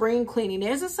 instead of spring cleaning,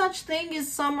 there's a such thing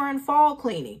as summer and fall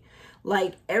cleaning.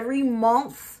 Like, every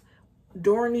month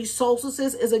during these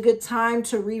solstices is a good time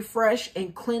to refresh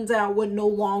and cleanse out what no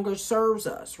longer serves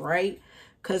us, right?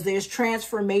 Because there's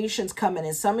transformations coming,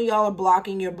 and some of y'all are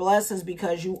blocking your blessings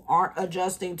because you aren't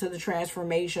adjusting to the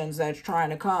transformations that's trying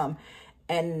to come.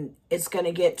 And it's going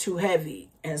to get too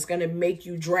heavy, and it's going to make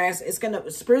you drastic.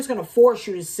 Spirit's going to force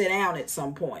you to sit down at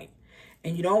some point,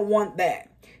 and you don't want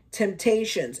that.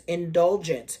 Temptations,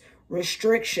 indulgence,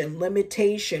 restriction,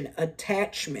 limitation,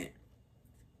 attachment.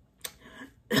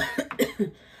 I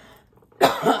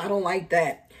don't like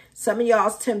that. Some of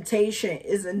y'all's temptation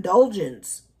is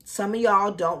indulgence. Some of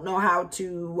y'all don't know how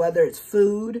to, whether it's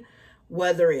food,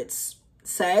 whether it's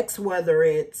sex, whether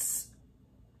it's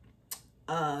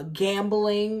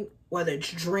gambling, whether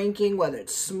it's drinking, whether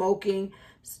it's smoking.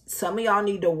 Some of y'all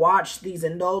need to watch these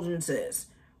indulgences.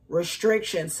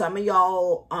 Restrictions. Some of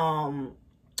y'all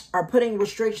are putting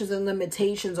restrictions and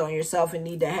limitations on yourself and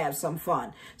need to have some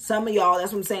fun. Some of y'all,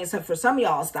 that's what I'm saying. So for some of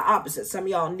y'all, it's the opposite. Some of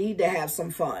y'all need to have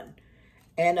some fun.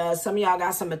 And some of y'all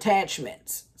got some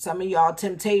attachments. Some of y'all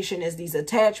temptation is these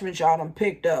attachments y'all done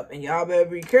picked up. And y'all better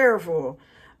be careful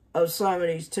of some of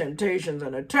these temptations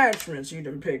and attachments you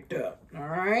done picked up. All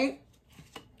right?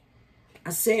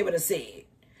 I said what I said.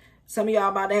 Some of y'all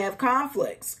about to have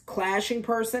conflicts, clashing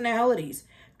personalities,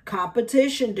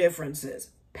 competition differences,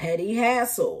 petty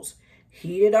hassles,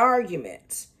 heated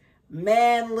arguments.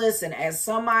 Man, listen, as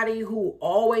somebody who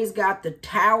always got the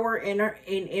tower in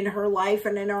her life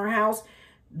and in her house,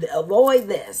 avoid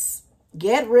this.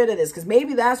 Get rid of this, because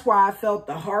maybe that's why I felt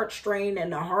the heart strain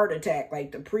and the heart attack,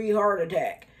 like the pre-heart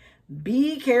attack.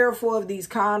 Be careful of these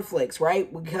conflicts,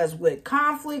 right? Because with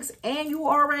conflicts and you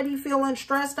already feeling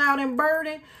stressed out and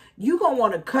burdened, you're going to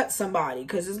want to cut somebody,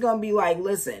 because it's going to be like,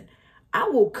 listen, I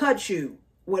will cut you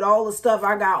with all the stuff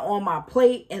I got on my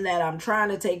plate and that I'm trying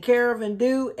to take care of and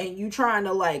do, and you trying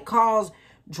to like cause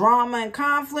drama and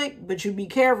conflict, but you be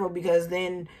careful, because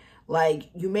then, like,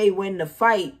 you may win the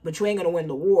fight, but you ain't gonna win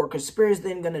the war, because Spirit's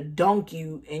then gonna dunk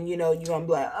you, and you know you're gonna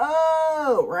be like,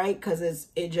 oh, right, because it's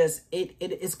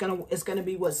gonna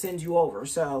be what sends you over.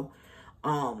 So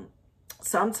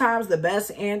sometimes the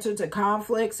best answer to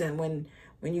conflicts, and when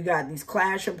you got these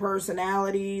clashing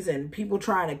personalities and people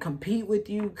trying to compete with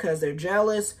you because they're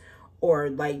jealous,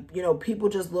 or like, you know, people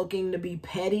just looking to be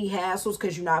petty hassles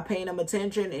because you're not paying them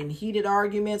attention, and heated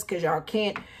arguments because y'all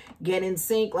can't get in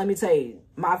sync. Let me tell you,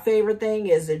 my favorite thing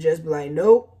is to just be like,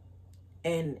 nope,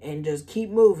 and just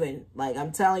keep moving. Like,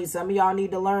 I'm telling you, some of y'all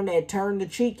need to learn that turn the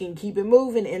cheek and keep it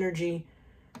moving energy.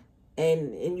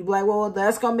 And you be like, well,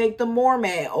 that's going to make them more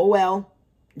mad. Oh, well,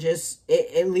 just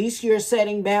at least you're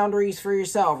setting boundaries for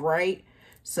yourself, right?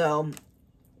 So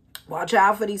watch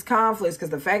out for these conflicts,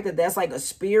 because the fact that that's like a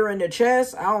spear in the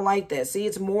chest, I don't like that. See,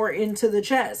 it's more into the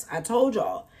chest. I told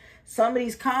y'all, some of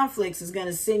these conflicts is going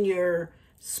to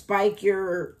spike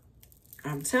your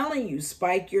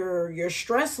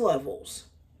stress levels.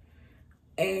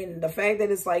 And the fact that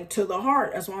it's like to the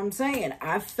heart, that's what I'm saying.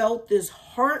 I felt this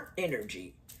heart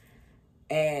energy.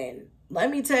 And let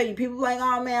me tell you, people like,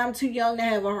 oh man, I'm too young to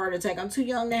have a heart attack. I'm too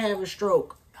young to have a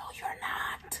stroke. No, you're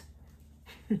not.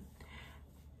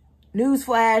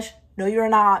 Newsflash, no, you're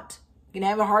not. You can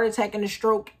have a heart attack and a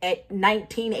stroke at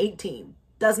 19, 18.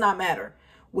 Does not matter.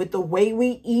 With the way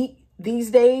we eat these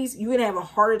days, you can have a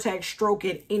heart attack, stroke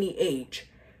at any age.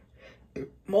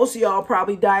 Most of y'all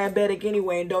probably diabetic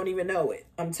anyway and don't even know it.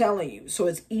 I'm telling you. So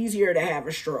it's easier to have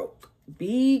a stroke.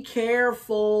 Be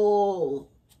careful.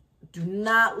 Do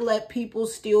not let people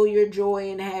steal your joy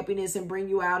and happiness and bring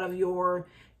you out of your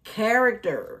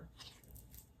character.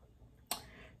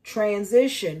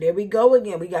 Transition. There we go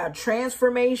again. We got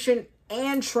transformation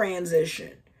and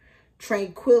transition.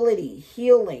 Tranquility,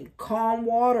 healing, calm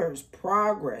waters,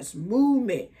 progress,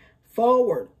 movement,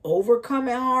 forward,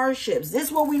 overcoming hardships. This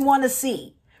is what we want to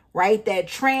see, right? That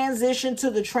transition to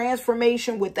the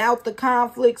transformation without the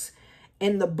conflicts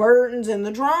and the burdens and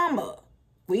the drama.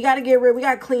 We got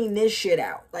to clean this shit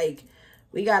out. Like,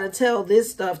 we got to tell this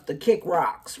stuff to kick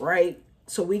rocks, right?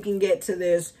 So we can get to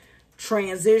this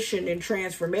transition and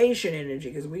transformation energy,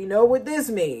 because we know what this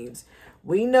means.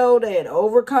 We know that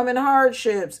overcoming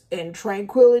hardships and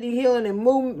tranquility, healing, and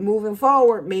moving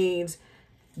forward means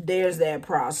there's that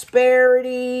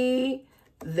prosperity.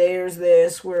 There's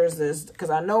this, where's this? Because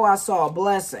I know I saw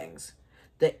blessings.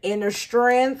 The inner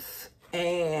strength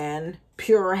and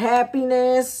pure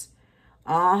happiness.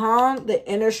 The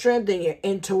inner strength and your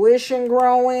intuition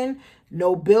growing.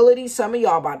 Nobility. Some of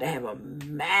y'all about to have a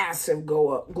massive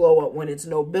glow up when it's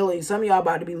nobility. Some of y'all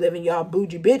about to be living y'all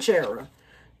bougie bitch era.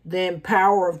 Then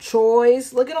power of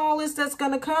choice. Look at all this that's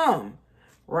going to come,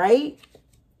 right?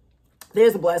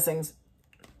 There's the blessings.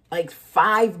 Like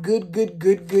 5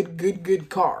 good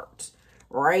cards,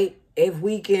 right? If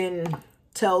we can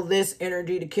tell this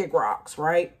energy to kick rocks,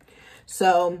 right?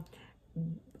 So,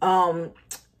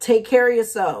 take care of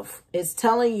yourself. It's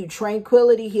telling you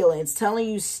tranquility, healing. It's telling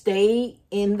you stay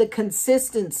in the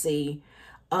consistency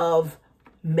of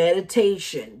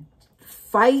meditation.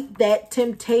 Fight that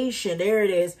temptation. There it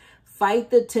is.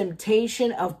 Fight the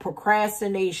temptation of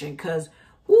procrastination. Because,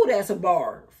 ooh, that's a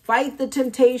bar. Fight the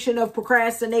temptation of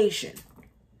procrastination.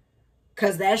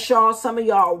 Because that's y'all, some of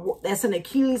y'all, that's an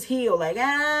Achilles heel. Like,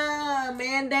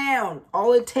 man down.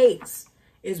 All it takes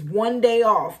is one day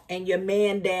off and you're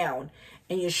man down.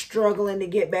 And you're struggling to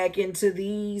get back into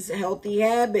these healthy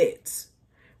habits.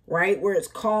 Right? Where it's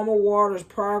calmer waters,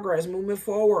 progress, moving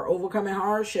forward, overcoming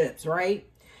hardships. Right?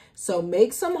 So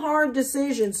make some hard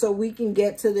decisions so we can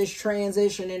get to this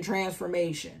transition and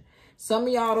transformation. Some of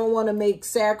y'all don't want to make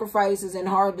sacrifices and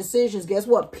hard decisions. Guess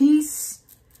what? Peace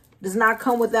does not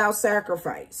come without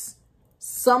sacrifice.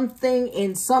 Something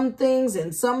in some things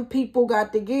and some people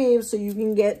got to give so you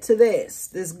can get to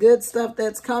this good stuff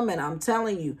that's coming. I'm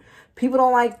telling you, people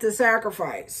don't like to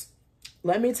sacrifice.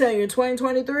 Let me tell you, in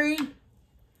 2023,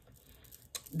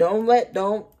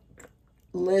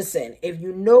 listen, if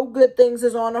you know good things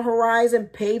is on the horizon,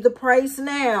 pay the price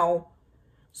now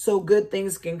so good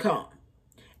things can come.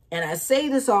 And I say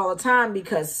this all the time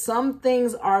because some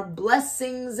things are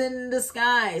blessings in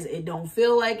disguise. It don't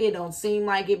feel like it, don't seem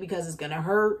like it because it's going to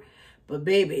hurt. But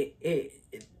baby,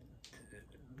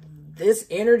 this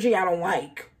energy I don't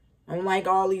like. I don't like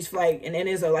all these and then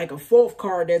there's like a 4th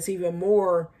card that's even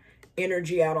more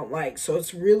energy I don't like. So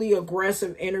it's really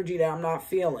aggressive energy that I'm not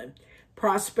feeling.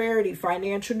 Prosperity,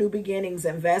 financial new beginnings,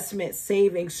 investment,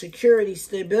 savings, security,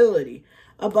 stability,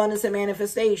 abundance, and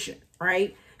manifestation,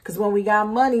 right? Because when we got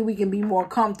money, we can be more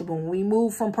comfortable. When we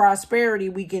move from prosperity,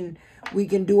 we can We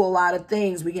can do a lot of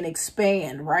things. We can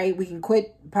expand, right? We can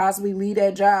quit, possibly leave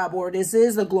that job, or this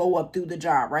is a glow up through the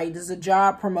job, right? This is a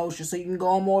job promotion, so you can go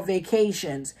on more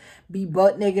vacations, be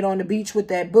butt naked on the beach with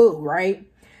that boo, right?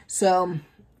 So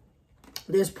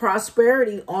there's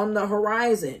prosperity on the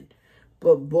horizon.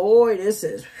 But boy, this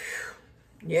is,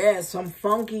 yeah, some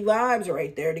funky vibes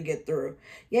right there to get through.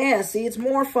 Yeah, see, it's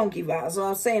more funky vibes. So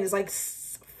I'm saying it's like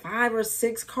 5 or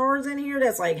 6 cards in here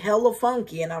that's like hella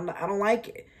funky, and I don't like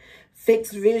it.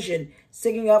 Fixed vision,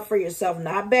 sticking up for yourself,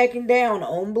 not backing down,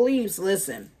 own beliefs.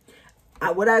 Listen,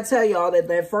 what I tell y'all,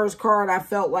 that first card, I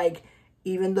felt like,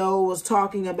 even though it was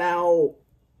talking about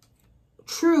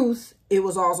truth, it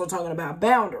was also talking about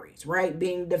boundaries, right?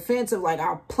 Being defensive, like,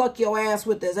 I'll pluck your ass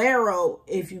with this arrow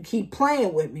if you keep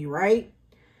playing with me, right?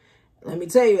 Let me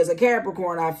tell you, as a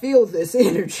Capricorn, I feel this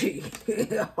energy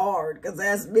hard, because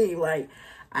that's me. Like,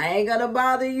 I ain't gonna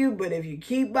bother you, but if you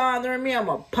keep bothering me, I'm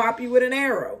gonna pop you with an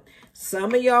arrow.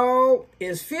 Some of y'all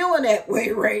is feeling that way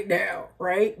right now,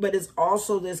 right? But it's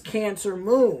also this Cancer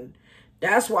moon.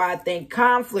 That's why I think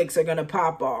conflicts are gonna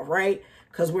pop off, right?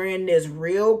 Because we're in this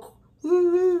real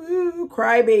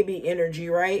crybaby energy,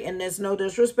 right? And there's no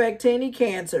disrespect to any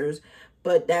Cancers,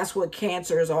 but that's what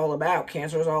Cancer is all about.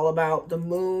 Cancer is all about the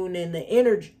moon and the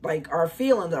energy, like our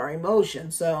feelings, our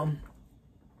emotions. So,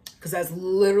 because that's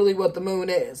literally what the moon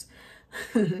is.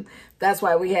 That's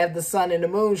why we have the sun and the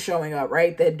moon showing up,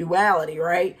 right? That duality,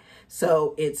 right?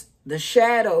 So it's the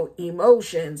shadow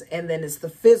emotions, and then it's the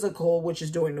physical, which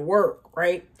is doing the work,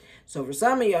 right? So for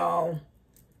some of y'all,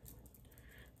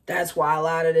 that's why a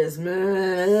lot of this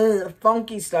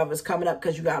funky stuff is coming up,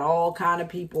 because you got all kind of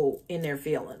people in their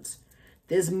feelings.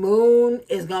 This moon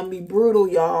is going to be brutal,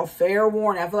 y'all. Fair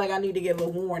warning. I feel like I need to give a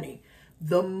warning.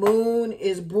 The moon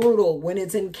is brutal when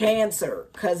it's in Cancer,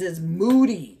 because it's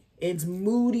moody. It's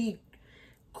moody,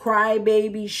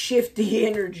 crybaby, shifty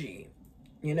energy,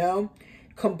 you know?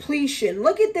 Completion.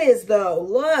 Look at this, though.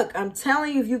 Look, I'm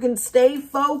telling you, if you can stay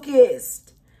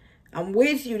focused, I'm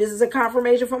with you. This is a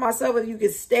confirmation for myself. If you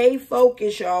can stay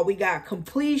focused, y'all, we got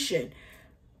completion.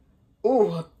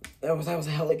 Ooh, that was a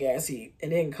hella gassy. It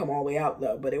didn't come all the way out,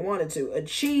 though, but it wanted to.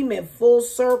 Achievement, full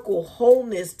circle,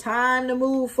 wholeness, time to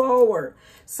move forward.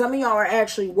 Some of y'all are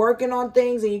actually working on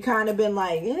things, and you kind of been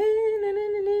like,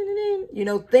 you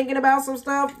know, thinking about some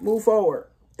stuff. Move forward.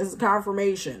 This is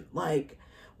confirmation. Like,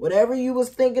 whatever you was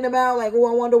thinking about, like,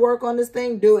 oh, I wanted to work on this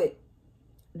thing, do it.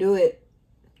 Do it.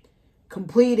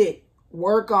 Complete it.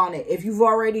 Work on it. If you've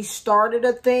already started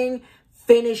a thing,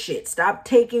 finish it. Stop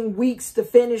taking weeks to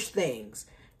finish things.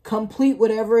 Complete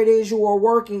whatever it is you are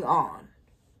working on.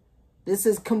 This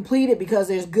is completed because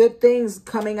there's good things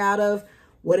coming out of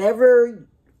whatever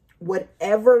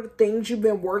things you've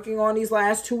been working on these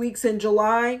last 2 weeks in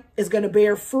July is going to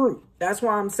bear fruit. That's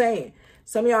why I'm saying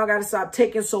some of y'all got to stop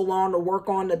taking so long to work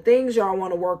on the things y'all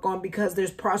want to work on, because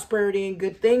there's prosperity and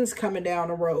good things coming down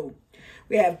the road.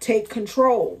 We have take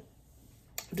control,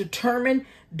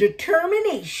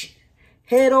 determination,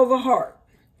 head over heart,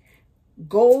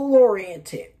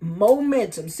 goal-oriented,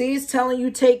 momentum. See, it's telling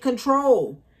you take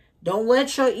control. Don't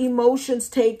let your emotions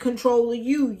take control of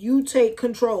you. You take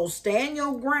control. Stand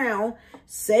your ground.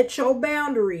 Set your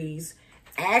boundaries.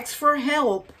 Ask for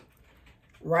help,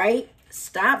 right?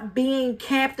 Stop being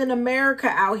Captain America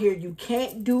out here. You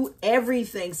can't do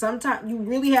everything. Sometimes you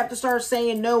really have to start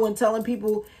saying no and telling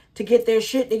people to get their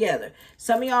shit together.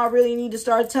 Some of y'all really need to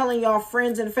start telling y'all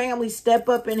friends and family, step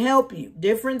up and help you.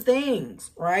 Different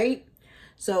things, right?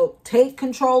 So take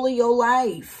control of your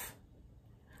life.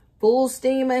 Full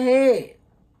steam ahead.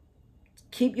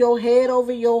 Keep your head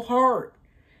over your heart.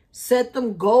 Set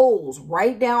them goals.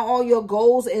 Write down all your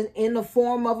goals in the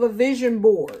form of a vision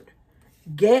board.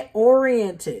 Get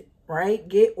oriented, right?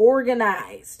 Get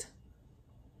organized.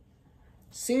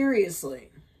 Seriously.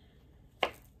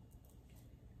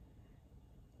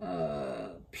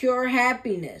 Pure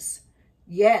happiness.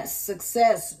 Yes,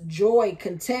 success, joy,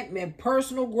 contentment,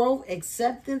 personal growth,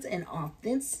 acceptance, and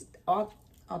authenticity.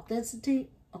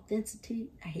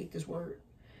 I hate this word.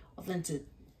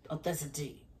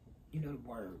 Authenticity. You know the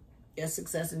word. Yes,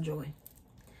 success and joy.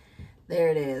 There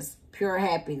it is. Pure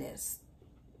happiness.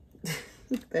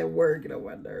 That word get on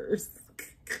my nerves.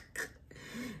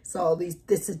 It's all these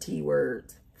thicity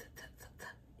words.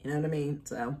 You know what I mean?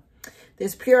 So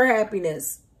there's pure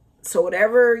happiness. So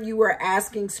whatever you were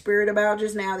asking spirit about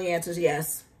just now, the answer is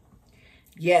yes.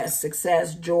 Yes,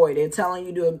 success, joy. They're telling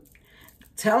you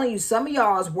some of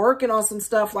y'all is working on some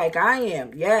stuff like I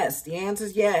am. Yes, the answer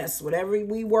is yes. Whatever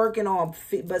we working on,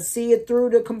 but see it through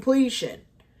to completion.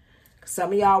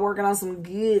 Some of y'all working on some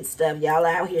good stuff. Y'all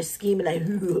out here scheming like,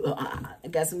 I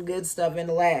got some good stuff in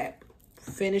the lab.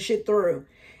 Finish it through.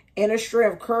 Inner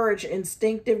strength, courage,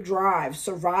 instinctive drive,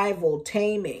 survival,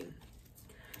 taming.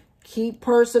 Keep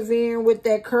persevering with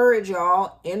that courage,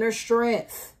 y'all. Inner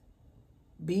strength.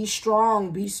 Be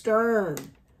strong. Be stern.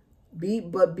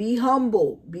 But be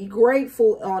humble. Be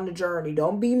grateful on the journey.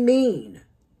 Don't be mean.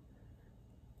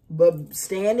 But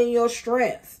stand in your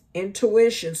strength.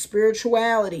 Intuition,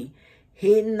 spirituality,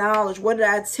 hidden knowledge. What did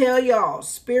I tell y'all?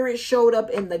 Spirit showed up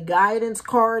in the guidance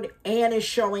card and is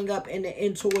showing up in the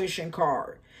intuition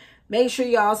card. Make sure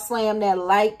y'all slam that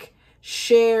like,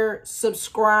 share,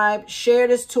 subscribe. Share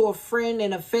this to a friend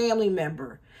and a family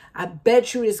member. I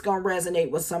bet you it's going to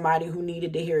resonate with somebody who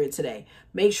needed to hear it today.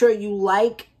 Make sure you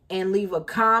like and leave a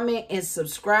comment and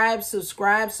subscribe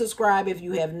if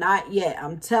you have not yet.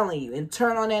 I'm telling you. And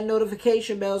turn on that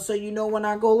notification bell so you know when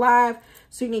I go live,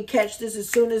 so you can catch this as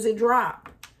soon as it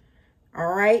drops.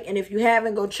 All right. And if you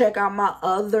haven't, go check out my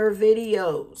other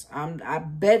videos. I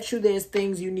bet you there's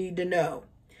things you need to know.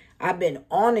 I've been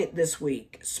on it this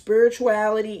week.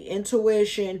 Spirituality,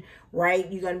 intuition,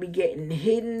 right? You're going to be getting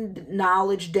hidden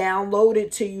knowledge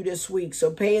downloaded to you this week. So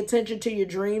pay attention to your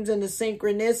dreams and the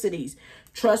synchronicities.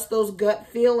 Trust those gut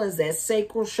feelings, that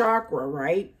sacral chakra,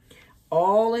 right?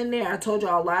 All in there. I told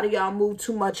y'all, a lot of y'all move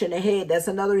too much in the head. That's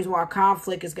another reason why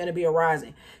conflict is going to be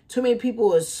arising. Too many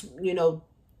people is, you know,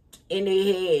 in their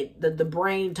head, the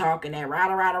brain talking that,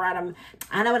 right.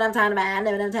 I know what I'm talking about. I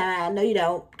know what I'm talking about. No, you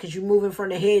don't, because you're moving from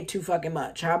the head too fucking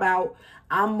much. How about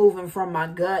I'm moving from my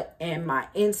gut and my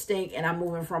instinct, and I'm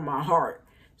moving from my heart.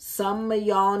 Some of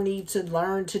y'all need to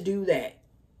learn to do that.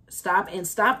 Stop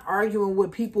arguing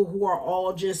with people who are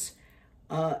all just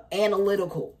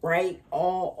analytical, right?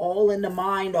 All in the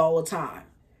mind all the time,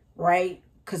 right?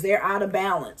 Because they're out of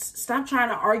balance. Stop trying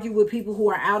to argue with people who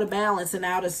are out of balance and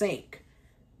out of sync.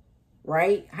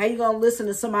 Right? How you going to listen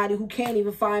to somebody who can't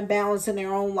even find balance in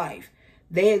their own life?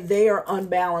 They are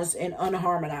unbalanced and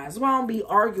unharmonized. Well, I don't be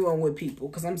arguing with people,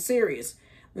 because I'm serious.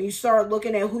 When you start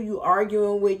looking at who you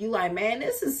arguing with, you like, man,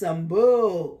 this is some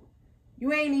bull.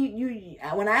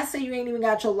 When I say you ain't even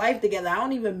got your life together, I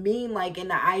don't even mean like in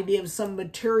the idea of some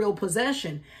material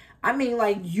possession. I mean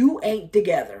like you ain't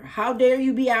together. How dare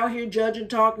you be out here judging,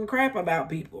 talking crap about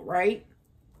people, right?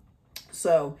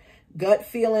 So, gut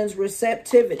feelings,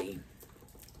 receptivity.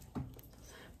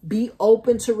 Be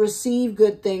open to receive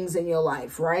good things in your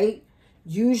life, right?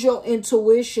 Use your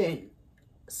intuition.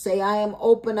 Say, I am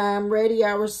open, I am ready,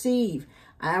 I receive.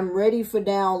 I am ready for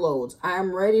downloads. I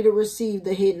am ready to receive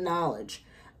the hidden knowledge.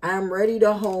 I am ready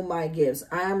to hone my gifts.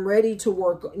 I am ready to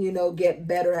work, get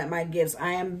better at my gifts.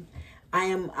 I am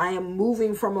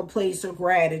moving from a place of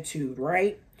gratitude,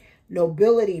 right?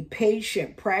 Nobility,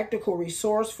 patient, practical,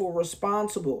 resourceful,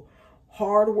 responsible,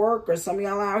 hard worker. Some of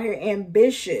y'all out here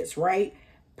ambitious, right?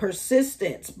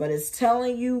 Persistence, but it's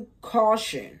telling you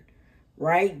caution,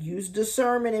 right? Use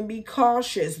discernment and be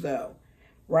cautious though,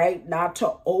 right? Not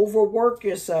to overwork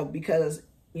yourself, because,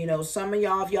 some of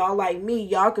y'all, if y'all like me,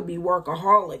 y'all could be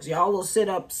workaholics. Y'all will sit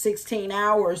up 16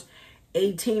 hours,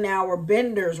 18-hour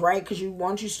benders, right? Because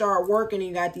once you start working and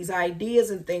you got these ideas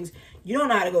and things, you don't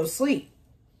know how to go to sleep,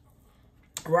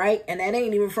 right? And that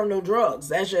ain't even from no drugs.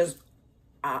 That's just,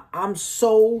 I'm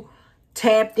so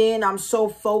tapped in, I'm so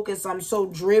focused, I'm so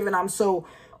driven, I'm so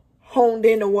honed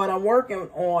into what I'm working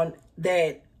on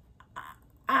that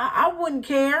I wouldn't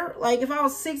care. Like if I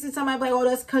was 60, somebody be like, oh,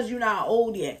 that's because you're not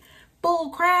old yet. Bull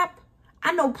crap.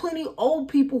 I know plenty of old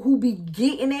people who be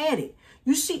getting at it.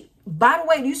 You see, by the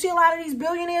way, do you see a lot of these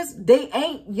billionaires? They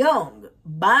ain't young,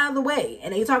 by the way.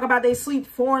 And they talk about they sleep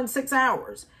 4 and 6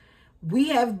 hours. We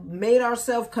have made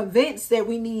ourselves convinced that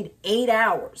we need 8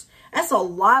 hours. That's a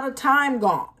lot of time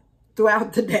gone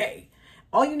throughout the day.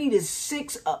 All you need is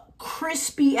 6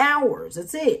 crispy hours.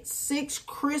 That's it. 6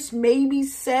 crisp, maybe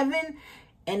 7.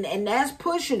 And that's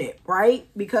pushing it, right?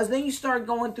 Because then you start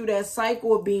going through that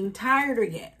cycle of being tired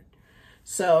again.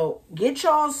 So get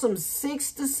y'all some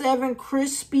 6 to 7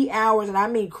 crispy hours. And I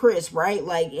mean crisp, right?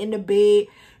 Like in the bed,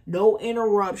 no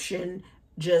interruption,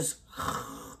 just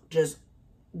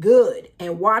good.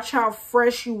 And watch how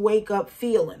fresh you wake up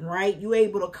feeling, right? You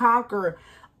able to conquer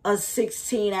a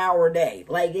 16-hour day.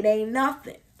 Like it ain't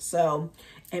nothing. So,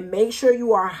 and make sure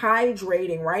you are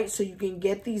hydrating, right? So you can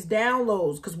get these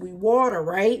downloads, because we water,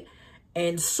 right?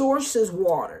 And source is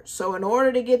water. So in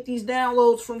order to get these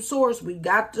downloads from source, we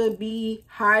got to be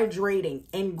hydrating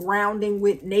and grounding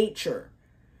with nature.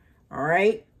 All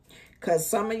right? Because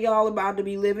some of y'all about to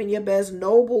be living your best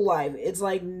noble life. It's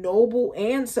like noble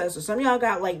ancestors. Some of y'all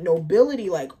got like nobility,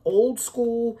 like old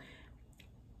school,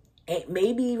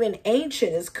 maybe even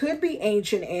ancient. This could be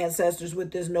ancient ancestors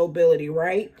with this nobility,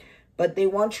 right? But they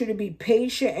want you to be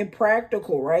patient and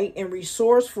practical, right? And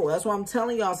resourceful. That's why I'm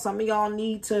telling y'all, some of y'all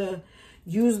need to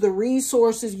use the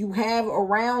resources you have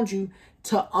around you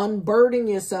to unburden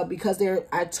yourself, because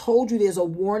I told you there's a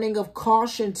warning of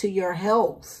caution to your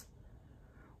health,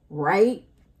 right?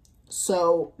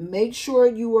 So make sure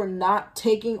you are not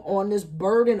taking on this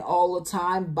burden all the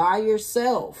time by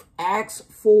yourself.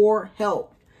 Ask for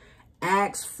help.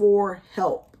 Ask for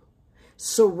help.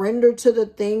 Surrender to the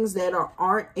things that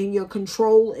aren't in your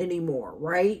control anymore,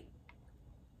 right?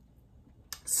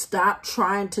 Stop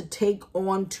trying to take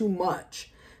on too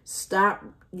much. Stop,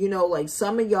 like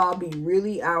some of y'all be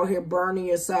really out here burning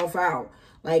yourself out.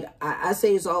 Like I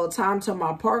say this all the time to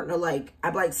my partner, like I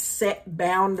like set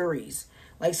boundaries.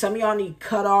 Like some of y'all need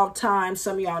cut off time.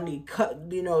 Some of y'all need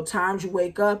times you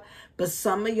wake up. But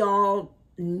some of y'all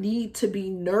need to be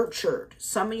nurtured.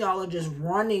 Some of y'all are just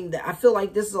running. I feel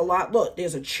like this is a lot. Look,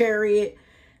 there's a chariot.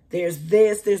 There's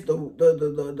this. There's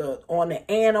the on the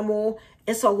animal.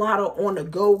 It's a lot of on the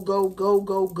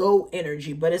go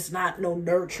energy, but it's not no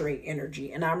nurturing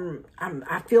energy. And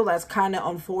I feel that's kind of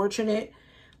unfortunate.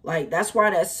 Like that's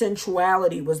why that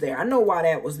sensuality was there. I know why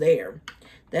that was there.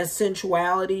 That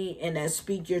sensuality and that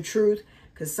speak your truth.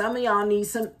 Because some of y'all need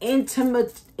some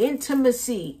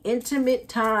intimacy, intimate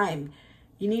time.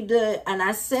 You need to, and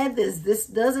I said this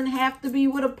doesn't have to be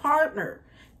with a partner.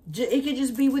 It could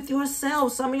just be with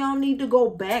yourself. Some of y'all need to go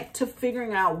back to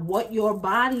figuring out what your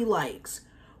body likes.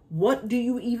 What do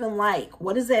you even like?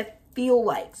 What does that feel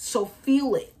like? So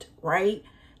feel it, right?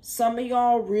 Some of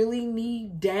y'all really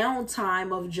need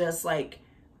downtime of just like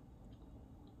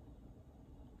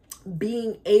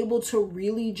being able to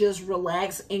really just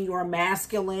relax in your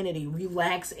masculinity,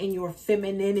 relax in your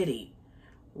femininity,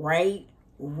 right?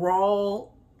 Raw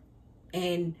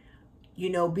and,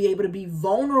 be able to be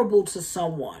vulnerable to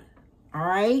someone, all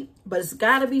right? But it's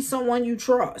got to be someone you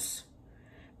trust.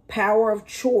 Power of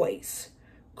choice.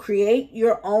 Create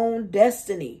your own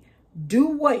destiny. Do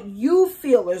what you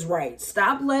feel is right.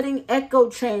 Stop letting echo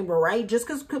chamber, right? Just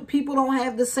because people don't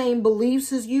have the same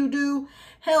beliefs as you do.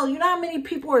 Hell, you know how many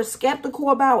people are skeptical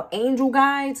about angel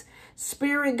guides,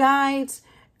 spirit guides,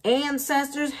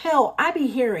 ancestors? Hell, I be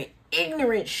hearing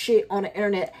ignorant shit on the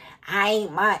internet. I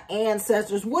ain't my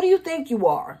ancestors. What do you think you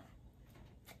are?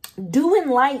 Do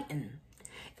enlighten.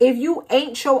 If you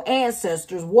ain't your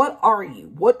ancestors, what are you?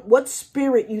 What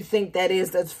spirit you think that is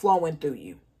that's flowing through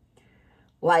you?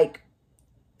 Like,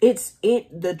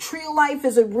 the tree of life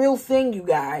is a real thing, you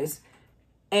guys.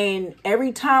 And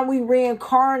every time we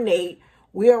reincarnate,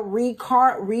 we are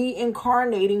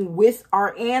reincarnating with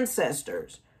our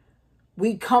ancestors.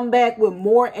 We come back with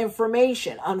more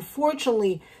information.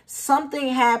 Unfortunately, something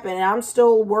happened, and I'm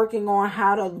still working on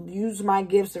how to use my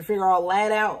gifts to figure all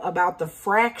that out about the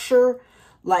fracture.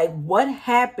 Like, what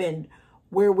happened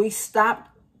where we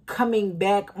stopped coming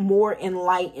back more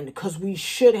enlightened? Because we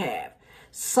should have.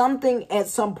 Something at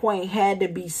some point had to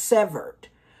be severed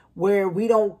where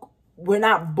we're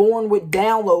not born with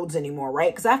downloads anymore,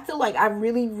 right? Because I feel like I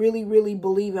really, really, really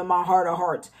believe in my heart of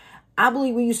hearts. I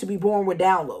believe we used to be born with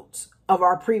downloads of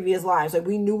our previous lives. Like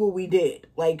we knew what we did.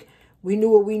 Like we knew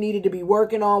what we needed to be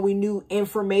working on. We knew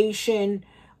information.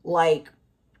 Like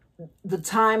the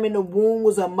time in the womb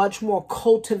was a much more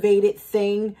cultivated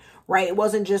thing, right? It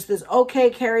wasn't just this, okay,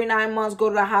 carry 9 months, go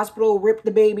to the hospital, rip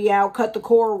the baby out, cut the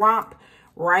cord, romp,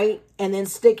 right? And then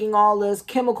sticking all those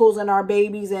chemicals in our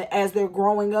babies as they're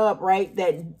growing up, right?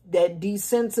 That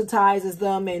desensitizes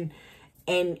them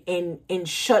and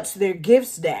shuts their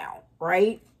gifts down,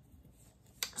 right?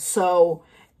 So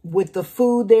with the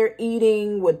food they're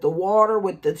eating, with the water,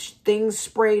 with the things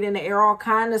sprayed in the air, all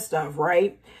kind of stuff,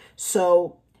 right?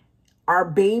 So our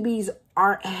babies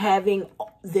aren't having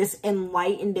this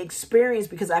enlightened experience,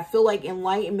 because I feel like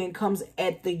enlightenment comes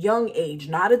at the young age,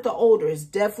 not at the older. It's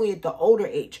definitely at the older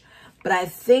age. But I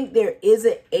think there is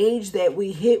an age that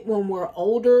we hit when we're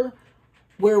older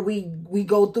where we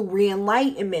go through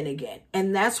re-enlightenment again.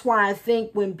 And that's why I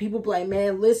think when people be like,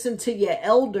 man, listen to your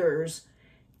elders,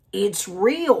 it's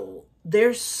real.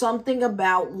 There's something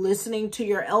about listening to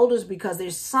your elders, because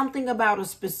there's something about a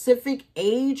specific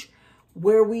age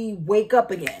where we wake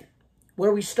up again,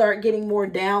 where we start getting more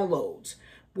downloads,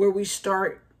 where we're,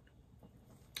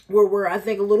 I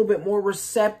think, a little bit more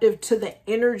receptive to the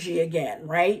energy again,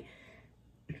 right?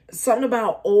 Something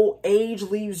about old age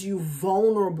leaves you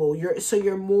vulnerable. You're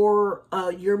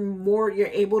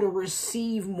able to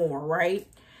receive more, right?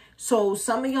 So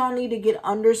some of y'all need to get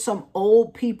under some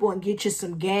old people and get you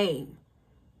some game.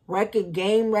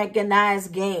 Recognize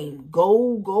game.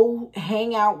 Go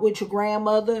hang out with your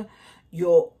grandmother.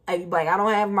 You'll be like, I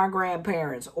don't have my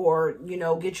grandparents. Or, you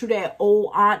know, get you that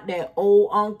old aunt, that old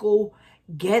uncle.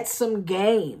 Get some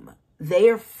game.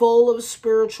 They're full of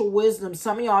spiritual wisdom.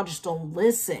 Some of y'all just don't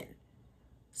listen.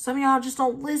 Some of y'all just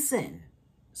don't listen.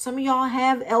 Some of y'all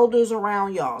have elders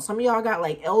around y'all. Some of y'all got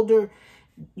like elder,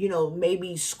 you know,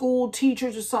 maybe school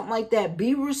teachers or something like that.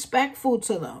 Be respectful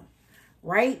to them,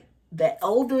 right? The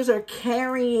elders are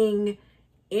carrying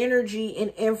energy and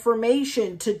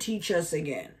information to teach us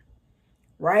again,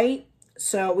 right?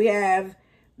 So we have,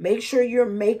 make sure you're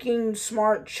making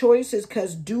smart choices,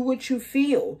 because do what you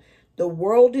feel. The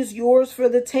world is yours for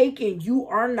the taking. You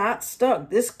are not stuck.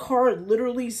 This card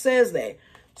literally says that.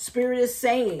 Spirit is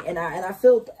saying, and I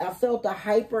felt the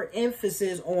hyper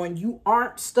emphasis on you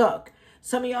aren't stuck.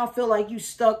 Some of y'all feel like you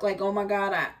stuck, like, oh my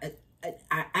God,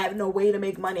 I have no way to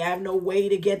make money. I have no way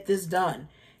to get this done.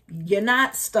 You're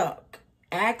not stuck.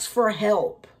 Ask for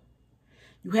help.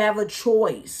 You have a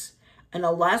choice. And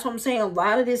that's what I'm saying. A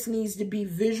lot of this needs to be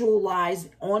visualized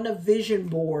on a vision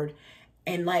board.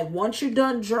 And like, once you're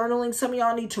done journaling, some of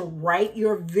y'all need to write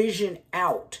your vision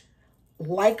out.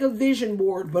 Like a vision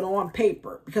board, but on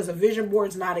paper, because a vision board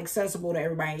is not accessible to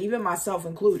everybody, even myself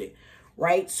included,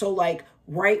 right? So like,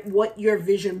 write what your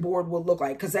vision board would look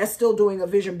like, because that's still doing a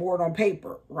vision board on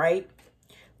paper, right?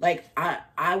 Like,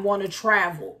 I want to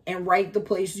travel, and write the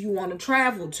places you want to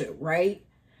travel to, right?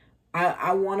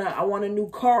 I want a new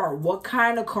car. What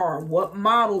kind of car? What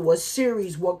model? What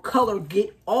series? What color?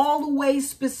 Get all the way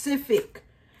specific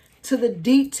to the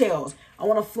details. I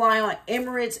want to fly on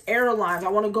Emirates Airlines. I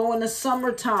want to go in the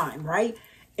summertime, right?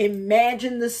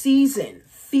 Imagine the season.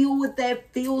 Feel what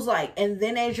that feels like. And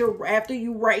then after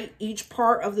you write each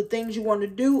part of the things you want to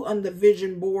do on the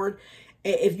vision board,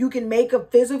 if you can make a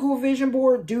physical vision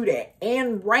board, do that.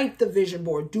 And write the vision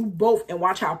board. Do both and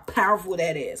watch how powerful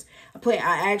that is.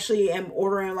 I actually am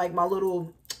ordering like my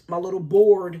little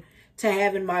board to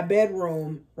have in my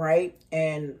bedroom, right?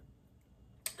 And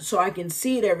so I can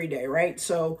see it every day, right?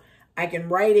 So I can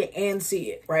write it and see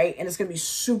it, right? And it's going to be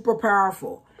super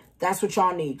powerful. That's what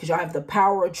y'all need, because y'all have the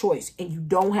power of choice, and you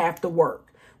don't have to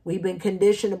work. We've been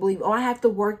conditioned to believe, oh, I have to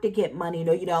work to get money.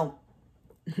 No, you don't.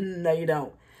 No, you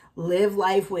don't. Live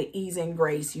life with ease and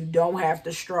grace. You don't have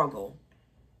to struggle.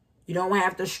 You don't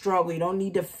have to struggle. You don't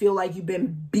need to feel like you've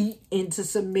been beat into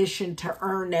submission to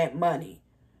earn that money.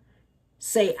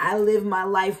 Say, I live my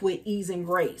life with ease and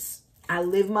grace. I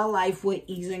live my life with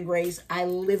ease and grace. I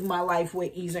live my life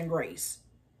with ease and grace,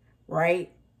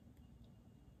 right?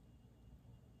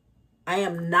 I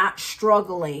am not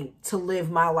struggling to live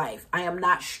my life. I am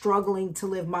not struggling to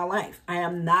live my life. I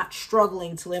am not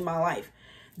struggling to live my life.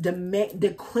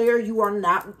 Declare you are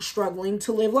not struggling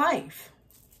to live life.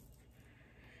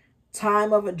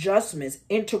 Time of adjustments,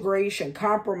 integration,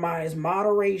 compromise,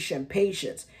 moderation,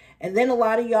 patience. And then a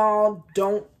lot of y'all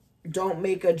don't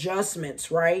make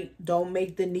adjustments, right? Don't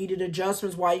make the needed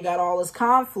adjustments while you got all this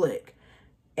conflict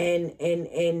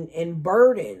and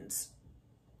burdens,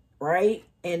 right?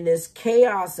 And this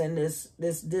chaos and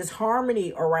this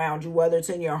disharmony around you, whether it's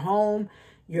in your home,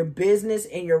 your business,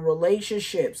 and your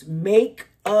relationships. Make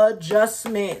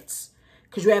adjustments,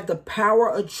 because you have the power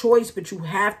of choice, but you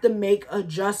have to make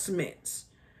adjustments,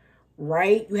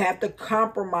 right? You have to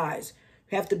compromise.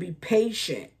 You have to be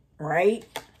patient, right?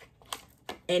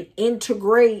 And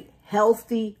integrate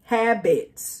healthy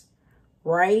habits,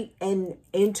 right? And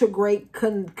integrate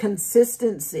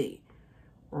consistency,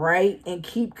 right? And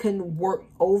keep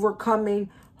overcoming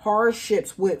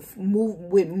hardships with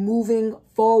moving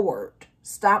forward.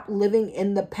 Stop living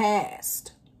in the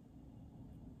past.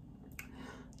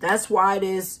 That's why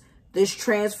this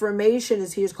transformation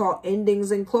is here. It's called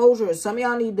endings and closures. Some of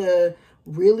y'all need to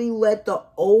really let the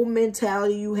old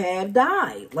mentality you have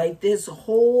die. Like this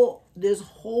whole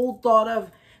thought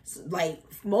of, like,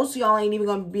 most of y'all ain't even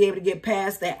gonna be able to get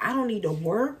past that. I don't need to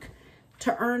work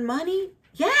to earn money.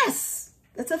 Yes,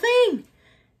 that's a thing.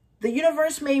 The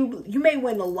universe you may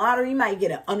win the lottery. You might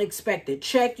get an unexpected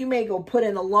check. You may go put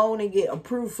in a loan and get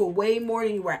approved for way more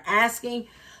than you were asking.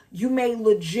 You may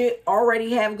legit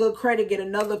already have good credit, get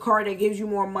another card that gives you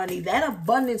more money. That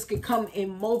abundance can come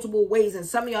in multiple ways, and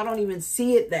some of y'all don't even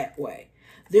see it that way.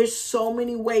 There's so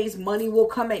many ways money will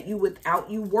come at you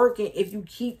without you working if you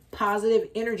keep positive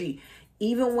energy,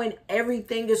 even when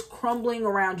everything is crumbling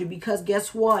around you, because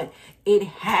guess what? It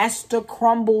has to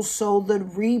crumble so the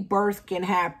rebirth can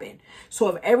happen. So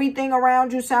if everything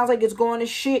around you sounds like it's going to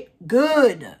shit,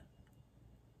 good.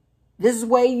 This is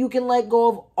where you can let go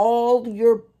of all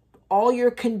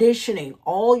your conditioning,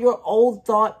 all your old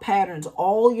thought patterns,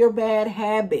 all your bad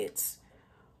habits.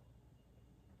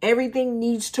 Everything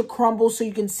needs to crumble so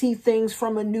you can see things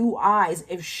from a new eyes.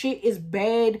 If shit is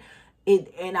bad,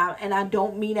 And I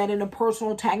don't mean that in a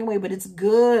personal attacking way, but it's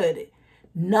good.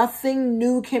 Nothing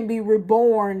new can be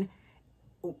reborn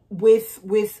with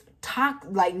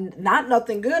like not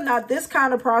nothing good, not this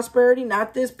kind of prosperity,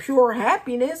 not this pure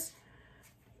happiness.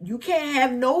 You can't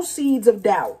have no seeds of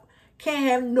doubt. Can't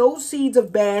have no seeds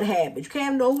of bad habits. You can't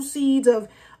have no seeds of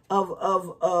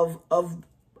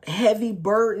heavy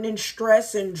burden and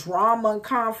stress and drama and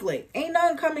conflict. Ain't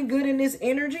nothing coming good in this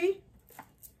energy.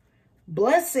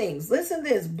 Blessings. Listen to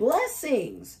this.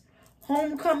 Blessings.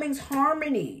 Homecomings,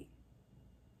 harmony,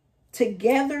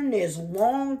 togetherness,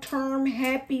 long-term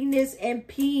happiness and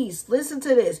peace. Listen to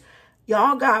this.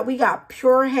 We got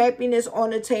pure happiness on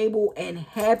the table and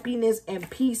happiness and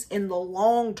peace in the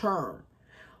long term.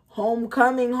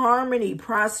 Homecoming, harmony,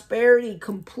 prosperity,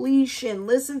 completion.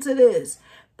 Listen to this.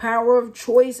 Power of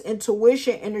choice,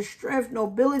 intuition, inner strength,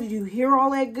 nobility. You hear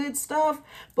all that good stuff?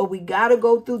 But we got to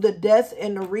go through the death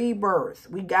and the rebirth.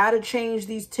 We got to change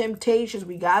these temptations.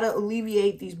 We got to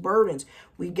alleviate these burdens.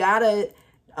 We got to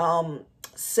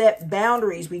set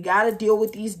boundaries. We got to deal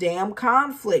with these damn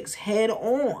conflicts head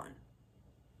on.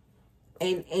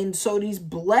 And so these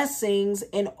blessings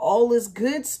and all this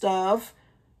good stuff,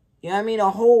 you know what I mean?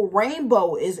 A whole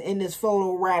rainbow is in this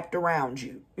photo wrapped around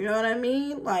you. You know what I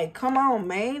mean? Like, come on,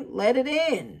 man. Let it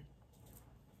in.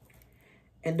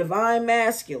 And divine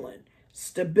masculine,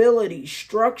 stability,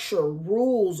 structure,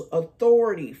 rules,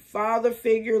 authority, father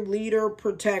figure, leader,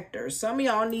 protector. Some of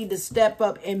y'all need to step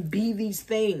up and be these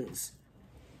things.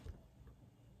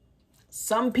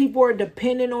 Some people are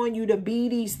depending on you to be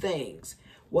these things.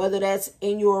 Whether that's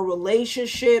in your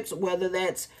relationships, whether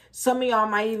that's some of y'all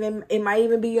it might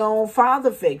even be your own father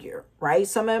figure, right?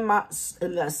 Some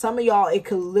of y'all, it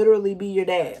could literally be your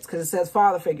dad's because it says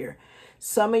father figure.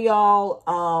 Some of y'all,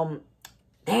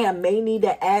 may need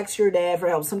to ask your dad for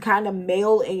help. Some kind of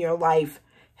male in your life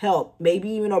help. Maybe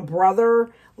even a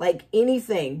brother, like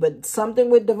anything, but something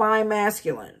with divine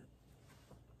masculine,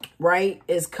 right,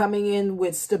 is coming in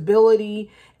with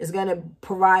stability, is going to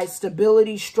provide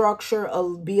stability, structure,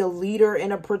 be a leader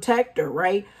and a protector,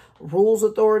 right? Rules,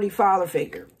 authority, father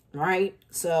figure, right?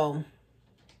 So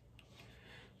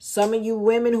some of you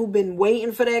women who've been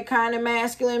waiting for that kind of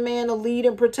masculine man to lead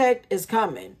and protect is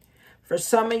coming. For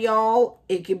some of y'all,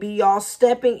 it could be y'all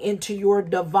stepping into your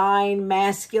divine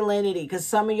masculinity because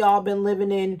some of y'all been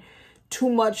living in too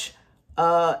much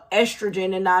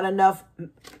estrogen and not enough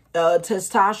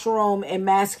testosterone and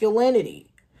masculinity.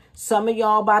 Some of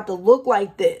y'all about to look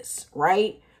like this,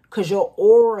 right? Because your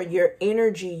aura, your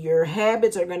energy, your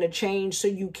habits are going to change so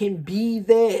you can be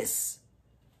this.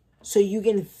 So you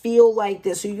can feel like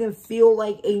this. So you can feel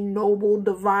like a noble,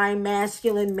 divine,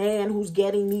 masculine man who's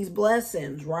getting these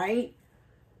blessings, right?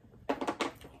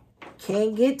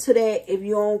 Can't get to that if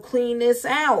you don't clean this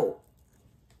out.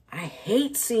 I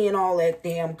hate seeing all that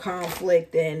damn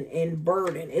conflict and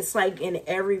burden. It's like in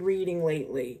every reading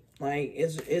lately. Like,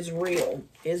 it's real.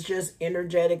 It's just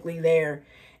energetically there.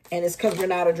 And it's because we're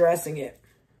not addressing it.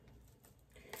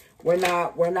 We're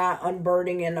not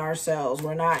unburdening ourselves.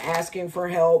 We're not asking for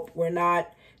help. We're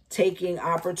not taking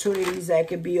opportunities that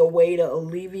could be a way to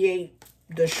alleviate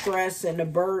the stress and the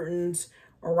burdens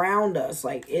around us.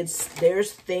 Like,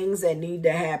 there's things that need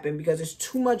to happen because there's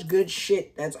too much good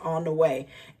shit that's on the way.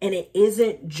 And it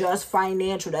isn't just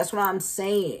financial. That's what I'm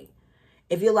saying.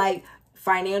 If you're like,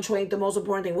 financial ain't the most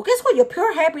important thing. Well, guess what? Your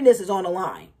pure happiness is on the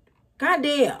line.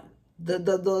 Goddamn.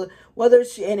 Whether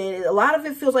it's, and a lot of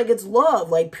it feels like it's love.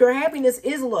 Like, pure happiness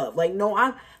is love. Like,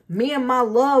 no, me and my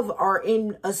love are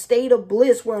in a state of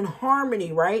bliss. We're in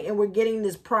harmony, right? And we're getting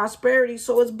this prosperity.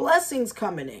 So it's blessings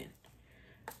coming in.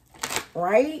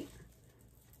 Right?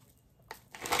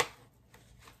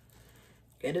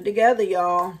 Get it together,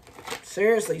 y'all.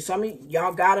 Seriously, some of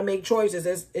y'all got to make choices.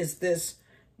 It's this,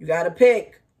 you got to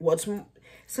pick what's,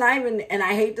 it's not even, and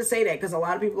I hate to say that because a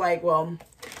lot of people like, well,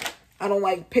 I don't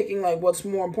like picking like what's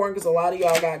more important because a lot of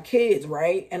y'all got kids,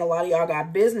 right? And a lot of y'all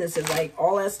got businesses. Like,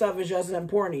 all that stuff is just as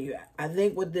important to you. I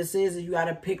think what this is you got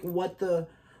to pick what the,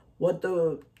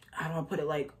 how do I put it?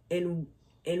 Like, in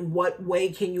what way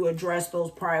can you address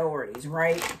those priorities,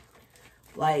 right?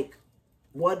 Like,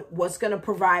 what's going to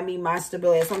provide me my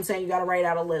stability? That's what I'm saying. You got to write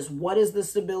out a list. What is the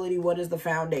stability? What is the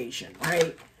foundation,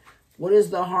 right? What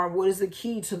is the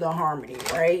key to the harmony,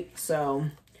 right? So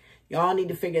y'all need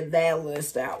to figure that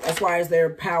list out. That's why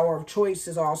their power of choice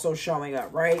is also showing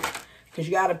up, right? Because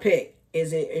you got to pick.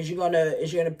 Is you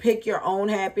gonna pick your own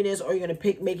happiness, or you're gonna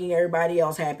pick making everybody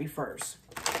else happy first?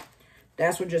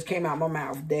 That's what just came out my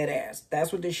mouth, dead ass.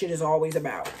 That's what this shit is always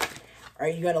about. Are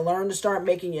you going to learn to start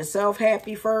making yourself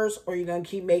happy first, or are you going to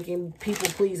keep making people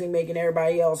pleasing, making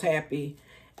everybody else happy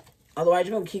Otherwise,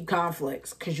 you're going to keep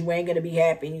conflicts because you ain't going to be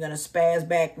happy and you're going to spaz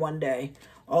back one day.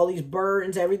 All these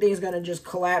burdens, everything's going to just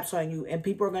collapse on you and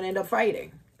people are going to end up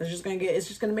fighting. It's just going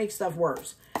to make stuff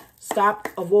worse. Stop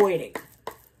avoiding.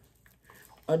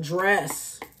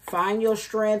 Address. Find your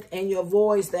strength and your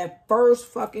voice. That first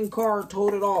fucking card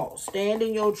told it all. Stand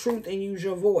in your truth and use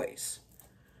your voice.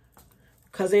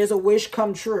 Because there's a wish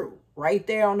come true right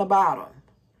there on the bottom.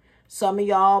 Some of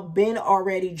y'all been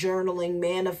already journaling,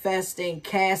 manifesting,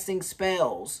 casting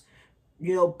spells,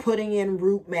 you know, putting in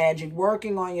root magic,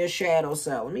 working on your shadow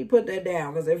self. Let me put that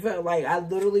down because it felt like I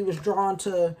literally was drawn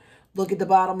to look at the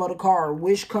bottom of the card.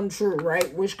 Wish come true,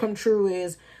 right? Wish come true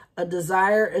is a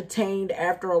desire attained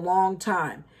after a long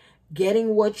time.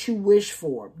 Getting what you wish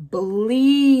for.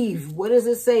 Believe. What does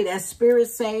it say? That spirit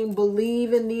saying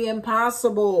believe in the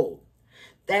impossible.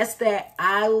 That's that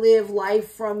I live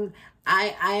life from...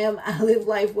 I live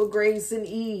life with grace and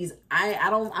ease.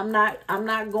 I'm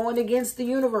not going against the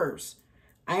universe.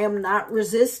 I am not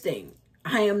resisting.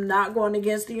 I am not going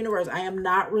against the universe. I am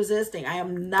not resisting. I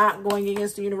am not going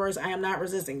against the universe. I am not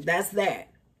resisting. That's that.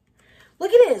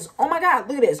 Look at this. Oh my God,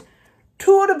 look at this.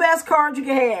 Two of the best cards you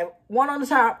can have. One on the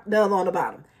top, the other on the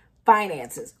bottom.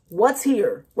 Finances. What's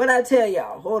here? What I tell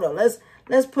y'all? Hold on.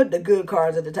 Let's put the good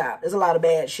cards at the top. There's a lot of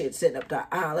bad shit sitting up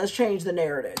top. Let's change the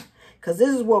narrative. Because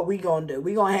this is what we going to do.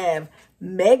 we going to have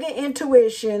mega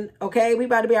intuition. Okay. We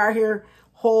about to be out here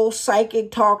whole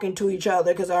psychic talking to each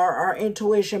other. Because our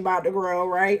intuition about to grow.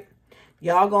 Right.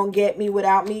 Y'all going to get me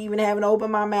without me even having to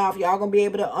open my mouth. Y'all going to be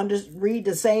able to read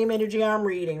the same energy I'm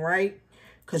reading. Right.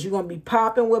 Because you're going to be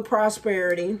popping with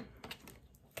prosperity.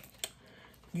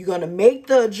 You're going to make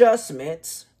the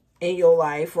adjustments in your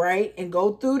life. Right. And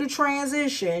go through the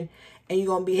transition. And you're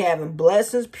going to be having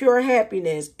blessings, pure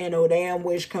happiness, and a damn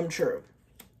wish come true.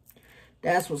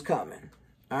 That's what's coming.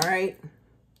 All right.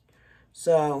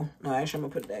 So, no, actually, I'm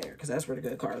going to put it there because that's where the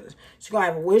good card is. So, you're going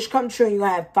to have a wish come true. And you're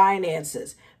going to have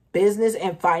finances, business,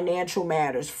 and financial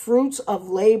matters. Fruits of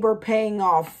labor paying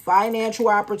off. Financial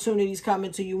opportunities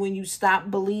coming to you when you stop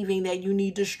believing that you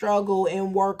need to struggle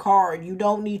and work hard. You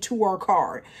don't need to work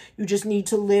hard. You just need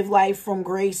to live life from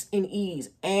grace and ease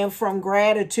and from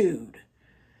gratitude.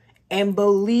 And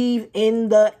believe in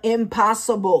the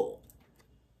impossible.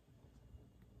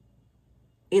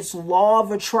 It's law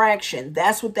of attraction.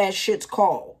 That's what that shit's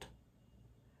called.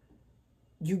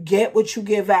 You get what you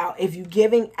give out. If you're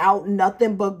giving out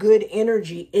nothing but good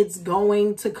energy, it's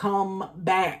going to come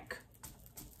back.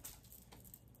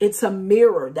 It's a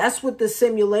mirror. That's what the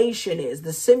simulation is.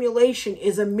 The simulation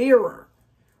is a mirror.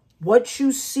 What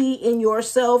you see in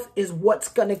yourself is what's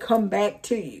going to come back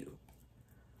to you.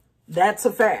 That's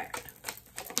a fact.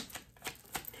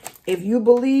 If you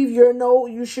believe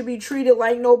you should be treated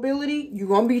like nobility, you're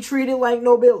going to be treated like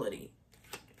nobility.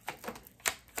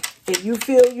 If you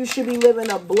feel you should be living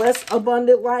a blessed,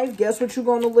 abundant life, guess what you're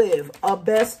going to live? A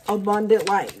best, abundant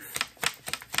life.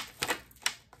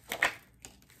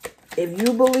 If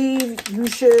you believe you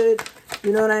should,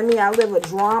 you know what I mean? I live a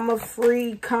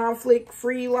drama-free,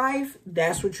 conflict-free life,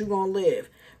 that's what you're going to live.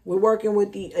 We're working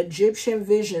with the Egyptian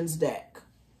Visions deck.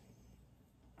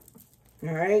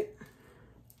 All right.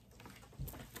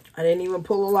 I didn't even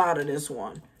pull a lot of this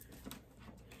one.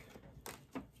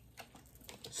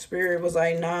 Spirit was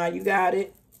like, nah, you got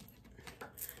it.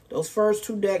 Those first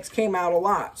two decks came out a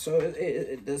lot. So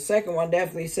the second one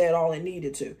definitely said all it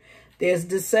needed to. There's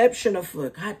deception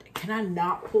afoot. God, can I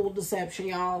not pull deception,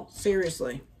 y'all?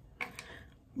 Seriously.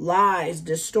 Lies,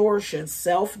 distortion,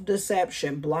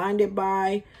 self-deception, blinded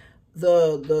by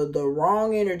the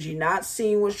wrong energy, not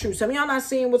seeing what's true. Some of y'all not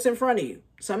seeing what's in front of you.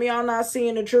 Some of y'all not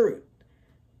seeing the truth.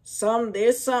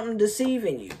 There's something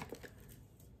deceiving you.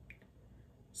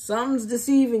 Something's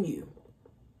deceiving you.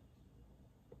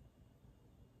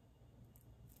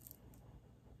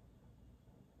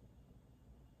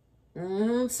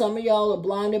 Some of y'all are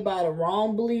blinded by the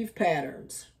wrong belief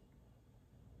patterns.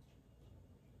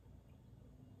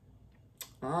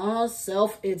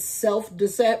 It's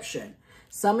self-deception.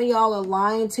 Some of y'all are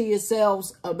lying to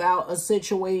yourselves about a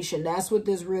situation. That's what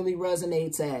this really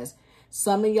resonates as.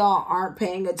 Some of y'all aren't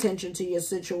paying attention to your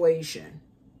situation.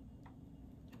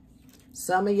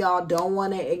 Some of y'all don't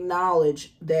want to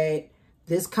acknowledge that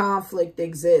this conflict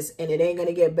exists and it ain't going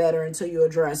to get better until you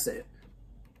address it.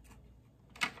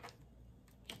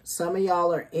 Some of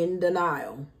y'all are in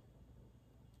denial.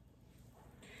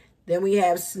 Then we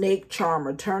have Snake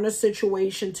Charmer. Turn a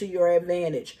situation to your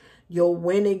advantage. You'll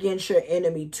win against your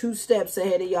enemy. 2 steps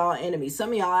ahead of y'all enemy.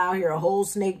 Some of y'all out here a whole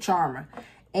Snake Charmer.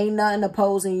 Ain't nothing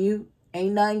opposing you.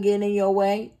 Ain't nothing getting in your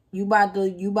way. You about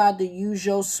to use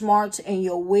your smarts and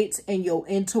your wits and your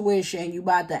intuition. You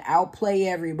about to outplay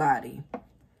everybody.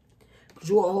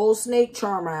 do a whole snake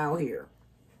charmer out here.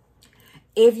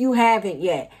 If you haven't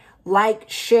yet, like,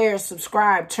 share,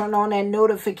 subscribe, turn on that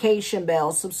notification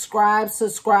bell, subscribe,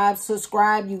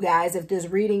 you guys. If this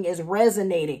reading is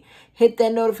resonating, hit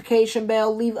that notification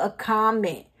bell, leave a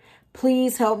comment.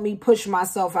 Please help me push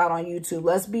myself out on YouTube.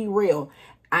 Let's be real.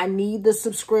 I need the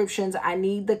subscriptions. I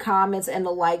need the comments and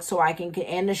the likes so I can,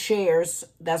 and the shares.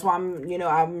 That's why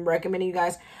I'm recommending you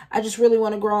guys. I just really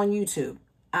want to grow on YouTube.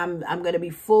 I'm going to be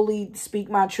fully speak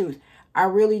my truth. I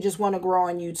really just want to grow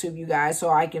on YouTube, you guys, so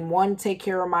I can, one, take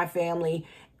care of my family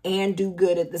and do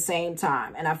good at the same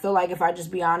time. And I feel like if I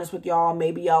just be honest with y'all,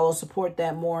 maybe y'all will support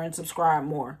that more and subscribe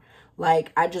more.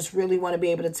 Like, I just really want to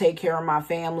be able to take care of my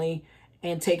family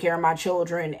and take care of my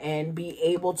children and be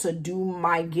able to do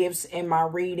my gifts and my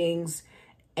readings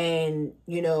and,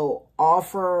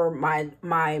 offer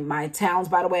my talents.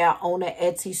 By the way, I own an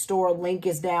Etsy store. Link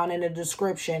is down in the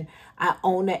description. I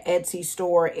own an Etsy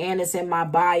store and it's in my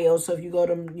bio. So if you go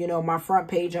to, my front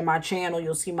page of my channel,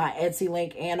 you'll see my Etsy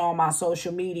link and all my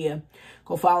social media.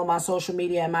 Go follow my social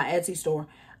media and my Etsy store.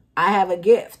 I have a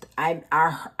gift. I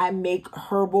make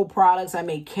herbal products. I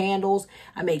make candles.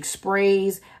 I make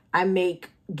sprays. I make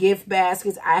gift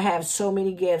baskets. I have so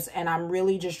many gifts, and I'm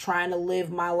really just trying to live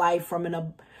my life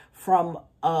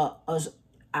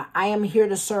I am here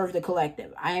to serve the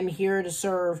collective. I am here to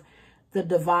serve the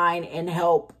divine and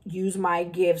help use my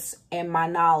gifts and my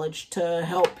knowledge to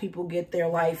help people get their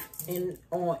life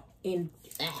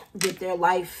get their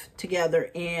life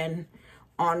together and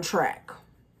on track.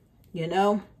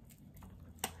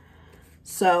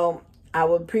 So I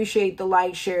would appreciate the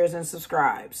likes, shares, and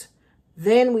subscribes.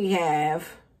 Then we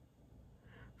have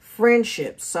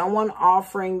friendship, someone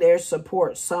offering their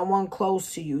support, someone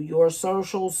close to you, your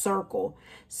social circle.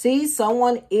 See,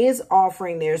 someone is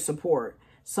offering their support.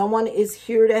 Someone is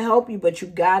here to help you, but you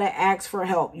got to ask for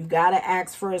help. You got to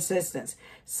ask for assistance.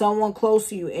 Someone close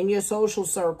to you in your social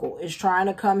circle is trying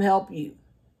to come help you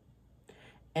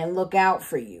and look out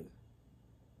for you.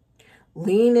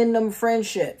 Lean in them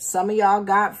friendships. Some of y'all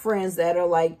got friends that are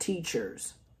like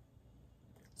teachers.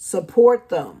 Support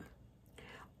them.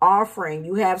 Offering.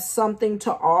 You have something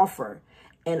to offer.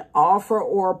 An offer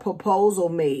or a proposal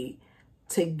made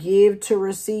to give, to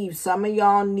receive. Some of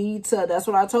y'all need to, that's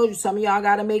what I told you. Some of y'all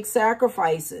got to make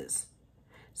sacrifices.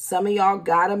 Some of y'all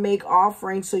got to make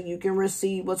offerings so you can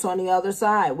receive what's on the other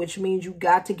side, which means you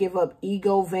got to give up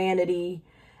ego, vanity,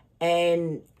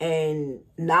 and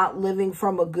not living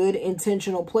from a good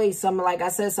intentional place. Like I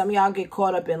said, some of y'all get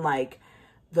caught up in like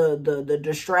the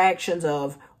distractions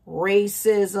of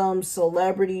racism,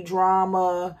 celebrity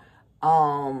drama,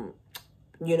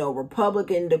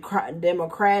 Republican,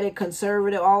 Democratic,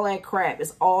 conservative, all that crap.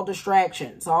 It's all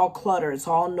distraction. It's all clutter. It's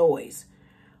all noise.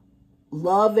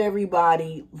 Love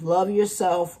everybody. Love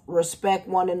yourself. Respect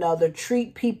one another.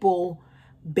 Treat people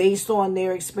based on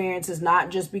their experiences, not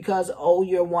just because, oh,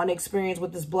 you're one experience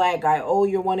with this black guy. Oh,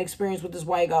 you're one experience with this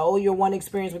white guy. Oh, you're one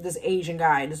experience with this Asian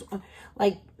guy.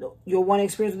 Like, you're one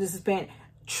experience with this Hispanic.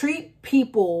 Treat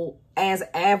people as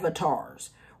avatars,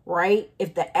 right?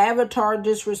 If the avatar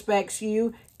disrespects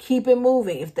you, keep it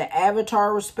moving. If the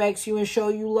avatar respects you and show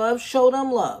you love, show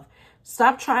them love.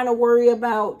 Stop trying to worry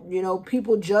about,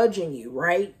 people judging you,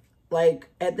 right? Like,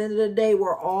 at the end of the day,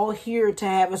 we're all here to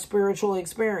have a spiritual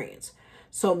experience.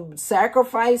 So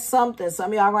sacrifice something.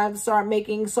 Some of y'all gonna have to start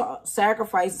making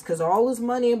sacrifices because all this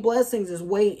money and blessings is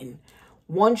waiting.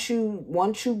 Once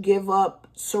you give up,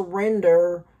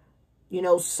 surrender,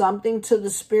 something to the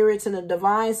spirits and the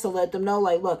divine, to let them know,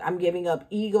 like, look, I'm giving up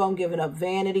ego. I'm giving up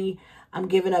vanity. I'm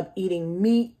giving up eating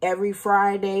meat every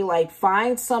Friday. Like,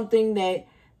 find something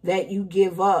that you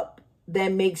give up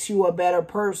that makes you a better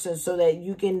person so that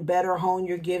you can better hone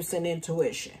your gifts and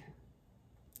intuition.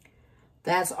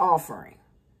 That's offering.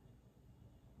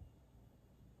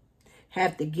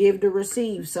 Have to give to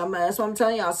receive. That's what I'm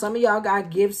telling y'all. Some of y'all got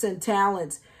gifts and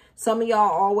talents. Some of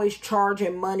y'all always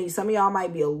charging money. Some of y'all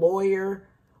might be a lawyer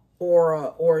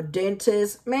or a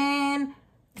dentist. Man,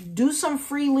 do some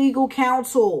free legal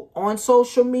counsel on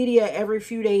social media every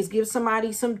few days. Give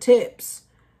somebody some tips.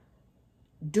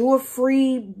 Do a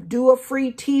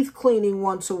free teeth cleaning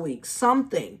once a week.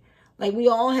 Something. Like, we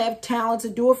all have talents. To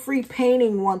do a free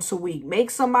painting once a week.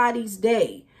 Make somebody's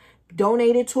day.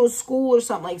 Donate it to a school or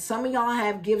something. Like, some of y'all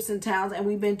have gifts and talents and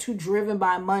we've been too driven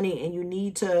by money, and you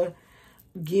need to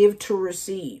give to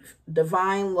receive.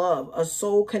 Divine love, a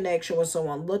soul connection with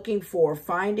someone, looking for,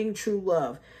 finding true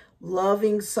love,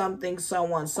 loving something,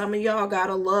 someone. Some of y'all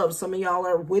gotta love. Some of y'all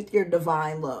are with your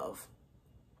divine love.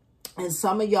 And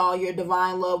some of y'all, your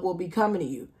divine love will be coming to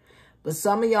you. But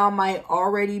some of y'all might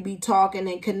already be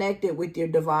talking and connected with your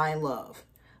divine love.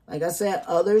 Like I said,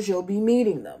 others, you'll be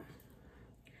meeting them.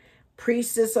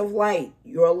 Priestess of light,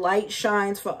 your light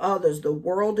shines for others. The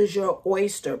world is your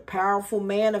oyster. Powerful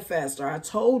manifester. I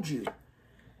told you.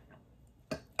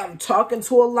 I'm talking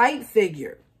to a light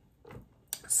figure.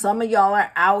 Some of y'all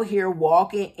are out here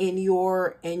walking in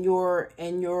your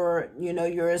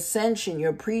your ascension,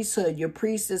 your priesthood, your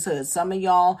priestesshood. Some of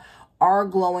y'all are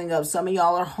glowing up. Some of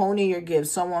y'all are honing your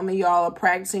gifts. Some of y'all are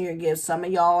practicing your gifts. Some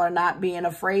of y'all are not being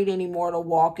afraid anymore to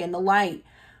walk in the light.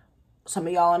 Some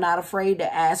of y'all are not afraid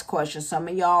to ask questions. Some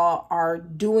of y'all are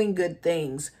doing good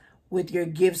things with your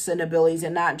gifts and abilities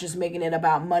and not just making it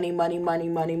about money, money, money,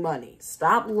 money, money.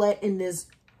 Stop letting this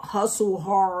hustle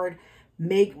hard,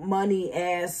 make money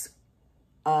ass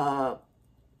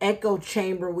echo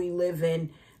chamber we live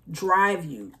in drive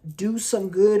you. Do some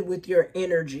good with your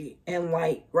energy and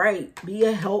light, right? Be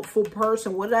a helpful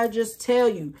person. What did I just tell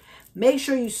you? Make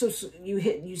sure you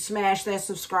smash that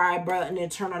subscribe button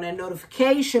and turn on that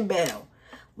notification bell.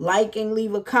 Like and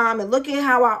leave a comment. Look at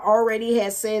how I already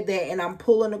had said that, and I'm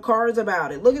pulling the cards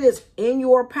about it. Look at this. In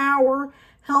your power,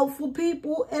 helpful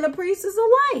people, and a priestess of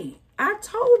light. I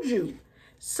told you.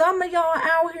 Some of y'all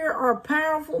out here are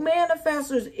powerful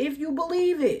manifestors, if you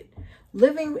believe it.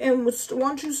 Living, and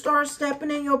once you start stepping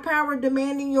in your power,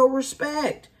 demanding your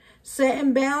respect,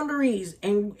 setting boundaries,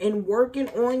 and working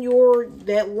on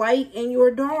that light in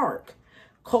your dark.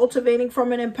 Cultivating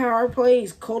from an empowered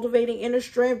place, cultivating inner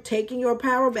strength, taking your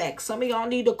power back. Some of y'all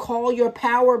need to call your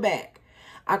power back.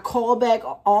 I call back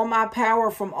all my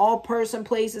power from all person,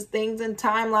 places, things, and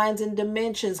timelines and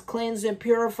dimensions, cleansed and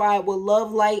purified with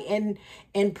love, light,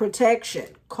 and protection.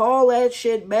 Call that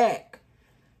shit back.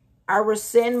 I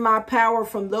rescind my power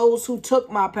from those who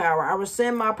took my power. I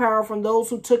rescind my power from those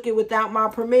who took it without my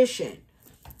permission.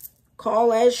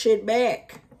 Call that shit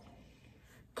back.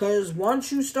 Because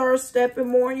once you start stepping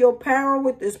more in your power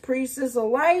with this priestess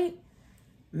of light,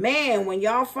 man, when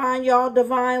y'all find y'all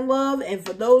divine love, and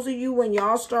for those of you, when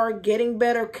y'all start getting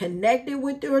better connected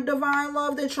with your divine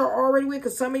love that you're already with,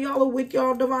 because some of y'all are with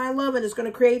y'all divine love, and it's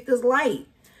going to create this light.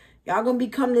 Y'all going to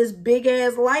become this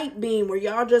big-ass light beam where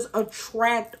y'all just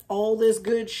attract all this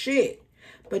good shit.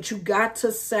 But you got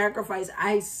to sacrifice.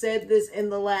 I said this in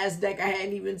the last deck. I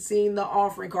hadn't even seen the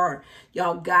offering card.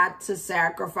 Y'all got to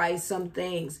sacrifice some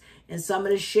things. And some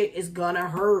of the shit is going to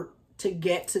hurt to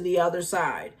get to the other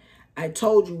side. I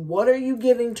told you, what are you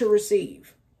giving to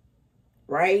receive?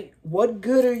 Right? What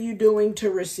good are you doing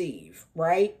to receive?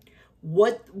 Right?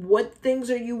 What things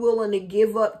are you willing to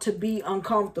give up to be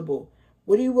uncomfortable?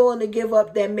 What are you willing to give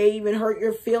up that may even hurt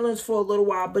your feelings for a little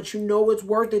while, but you know it's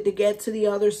worth it to get to the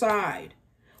other side?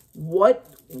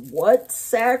 What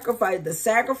sacrifice? The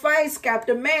sacrifice got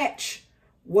to match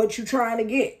what you trying to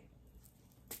get.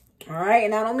 All right?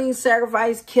 And I don't mean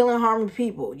sacrifice, killing, harming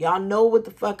people. Y'all know what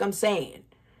the fuck I'm saying.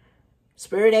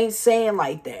 Spirit ain't saying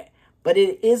like that. But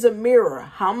it is a mirror.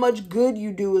 How much good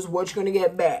you do is what you're going to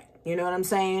get back. You know what I'm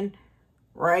saying?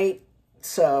 Right?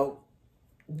 So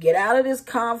get out of this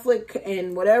conflict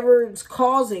and whatever is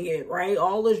causing it, right?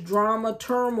 All this drama,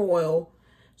 turmoil,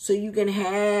 so you can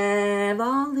have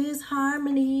all this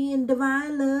harmony and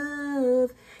divine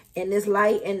love and this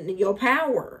light and your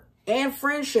power and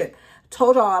friendship.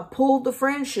 Told y'all I pulled the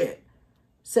friendship.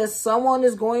 Says someone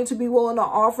is going to be willing to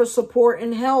offer support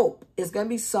and help. It's going to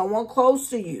be someone close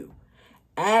to you.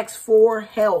 Ask for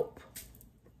help.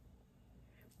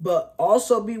 But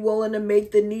also be willing to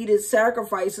make the needed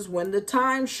sacrifices when the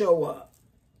times show up.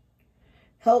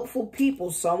 Helpful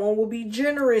people. Someone will be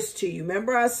generous to you.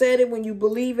 Remember I said it, when you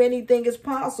believe anything is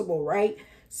possible, right?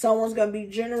 Someone's going to be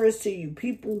generous to you.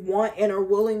 People want and are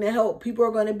willing to help. People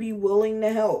are going to be willing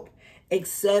to help.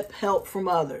 Accept help from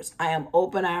others. I am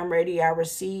open. I am ready. I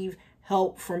receive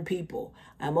help from people.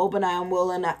 I am open. I am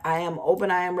willing. I am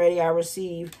open. I am ready. I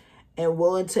receive and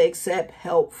willing to accept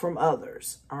help from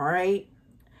others. All right.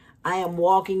 I am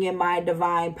walking in my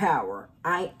divine power.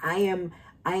 I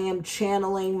am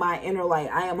channeling my inner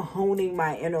light. I am honing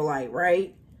my inner light,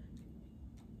 right?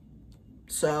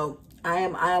 So I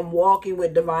am walking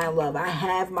with divine love. I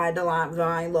have my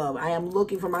divine love. I am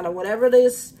looking for my, whatever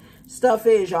this stuff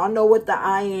is. Y'all know what the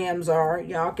I ams are.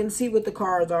 Y'all can see what the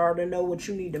cards are to know what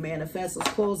you need to manifest.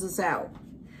 Let's close this out.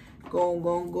 Go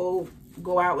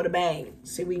out with a bang.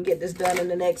 See if we can get this done in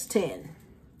the next 10.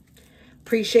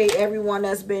 Appreciate everyone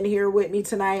that's been here with me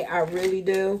tonight. I really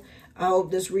do. I hope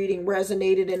this reading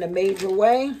resonated in a major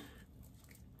way.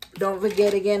 Don't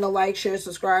forget again to like, share,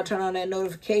 subscribe, turn on that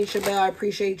notification bell. I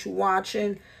appreciate you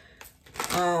watching.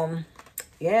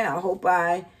 Yeah, I hope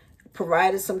I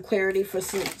provided some clarity for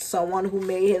someone who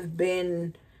may have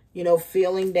been you know,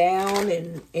 feeling down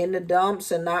and in the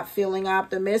dumps and not feeling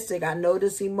optimistic. I know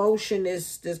this emotion,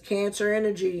 this Cancer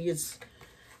energy, it's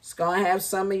going to have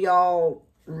some of y'all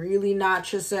really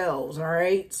not yourselves, all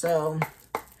right? So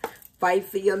fight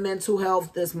for your mental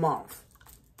health this month,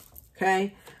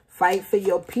 okay? Fight for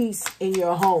your peace in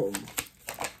your home.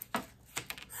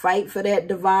 Fight for that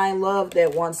divine love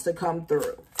that wants to come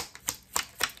through.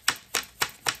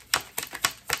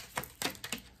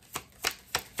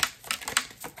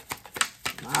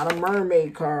 Not a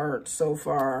mermaid card so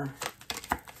far.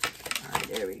 All right,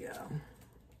 there we go.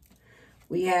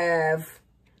 We have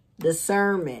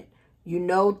discernment. You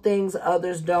know things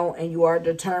others don't, and you are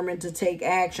determined to take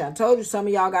action. I told you some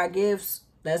of y'all got gifts.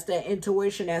 That's that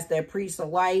intuition. That's that priest of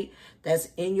light. That's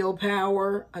in your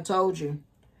power. I told you.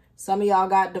 Some of y'all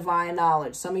got divine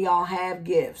knowledge. Some of y'all have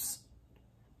gifts.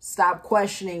 Stop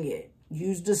questioning it.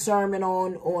 Use discernment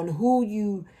on who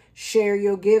you share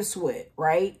your gifts with,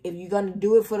 right? If you're going to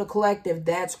do it for the collective,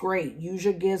 that's great. Use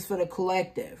your gifts for the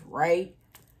collective, right?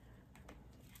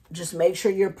 Just make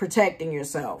sure you're protecting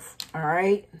yourself, all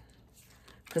right?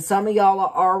 Because some of y'all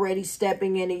are already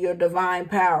stepping into your divine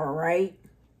power, right?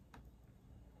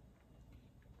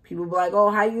 People be like, oh,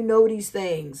 how you know these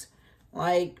things?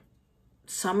 Like,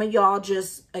 some of y'all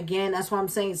just, again, that's what I'm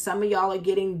saying. Some of y'all are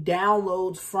getting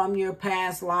downloads from your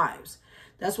past lives.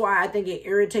 That's why I think it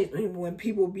irritates me when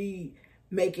people be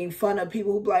making fun of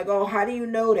people who be like, oh, how do you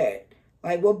know that?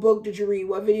 Like, what book did you read?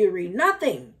 What video you read?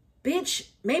 Nothing. Bitch,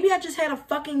 maybe I just had a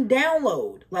fucking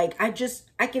download. Like, I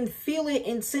can feel it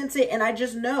and sense it, and I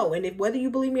just know. And if whether you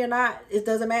believe me or not, it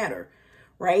doesn't matter,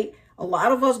 right? A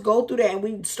lot of us go through that, and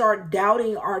we start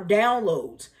doubting our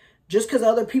downloads just because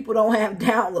other people don't have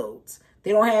downloads.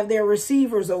 They don't have their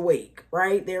receivers awake,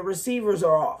 right? Their receivers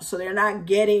are off, so they're not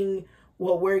getting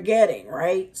what we're getting,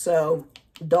 right? So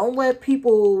don't let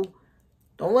people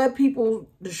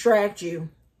distract you.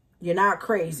 You're not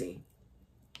crazy.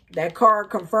 That card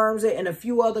confirms it, and a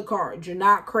few other cards. You're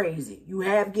not crazy. You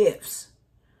have gifts.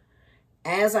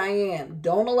 As I am.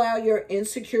 Don't allow your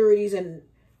insecurities and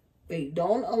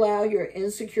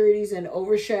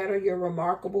overshadow your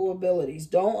remarkable abilities.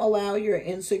 Don't allow your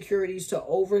insecurities to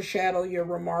overshadow your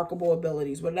remarkable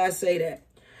abilities. When did I say that?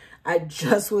 I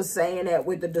just was saying that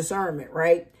with the discernment,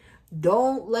 right?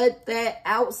 Don't let that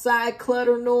outside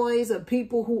clutter noise of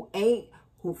people who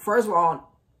first of all,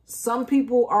 some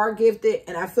people are gifted,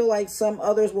 and I feel like some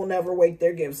others will never wake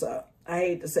their gifts up. I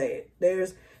hate to say it.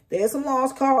 There's some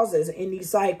lost causes in these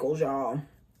cycles, y'all.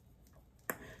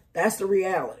 That's the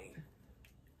reality.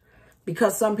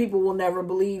 Because some people will never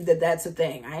believe that that's a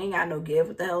thing. I ain't got no gift.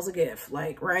 What the hell's a gift?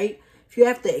 Like, right? If you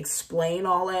have to explain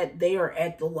all that, they are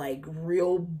at the, like,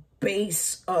 real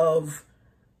base of,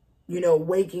 you know,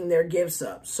 waking their gifts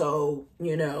up. So,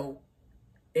 you know,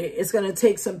 it's going to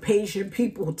take some patient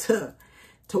people to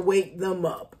wake them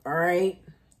up, all right?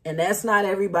 And that's not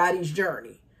everybody's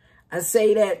journey. I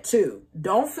say that too.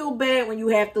 Don't feel bad when you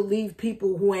have to leave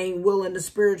people who ain't willing to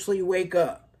spiritually wake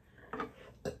up.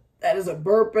 That is a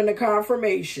burp and a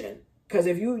confirmation. Because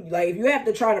if you have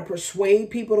to try to persuade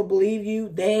people to believe you,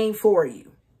 they ain't for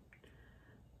you.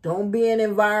 Don't be in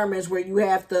environments where you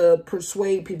have to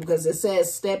persuade people, because it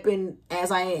says step in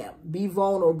as I am. Be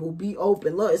vulnerable. Be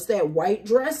open. Look, it's that white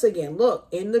dress again. Look,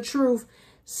 in the truth,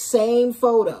 same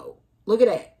photo. Look at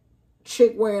that.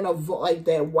 Chick wearing like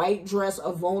that white dress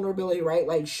of vulnerability, right?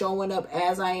 Like showing up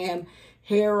as I am.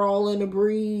 Hair all in the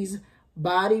breeze.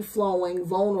 Body flowing,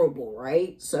 vulnerable,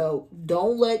 right? So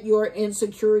don't let your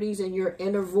insecurities and your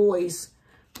inner voice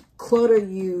clutter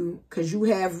you, because you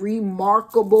have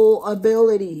remarkable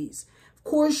abilities. Of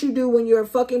course you do when you're a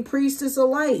fucking priestess of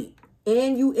light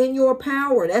and you in your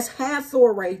power. That's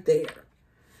Hathor right there.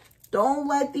 Don't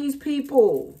let these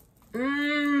people,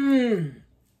 do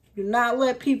not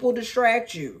let people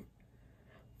distract you.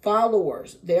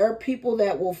 Followers. There are people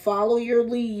that will follow your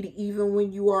lead even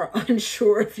when you are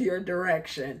unsure of your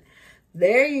direction.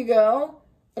 There you go.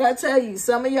 But I tell you,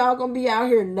 some of y'all going to be out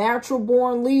here natural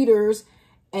born leaders,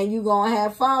 and you're going to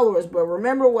have followers. But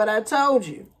remember what I told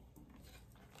you,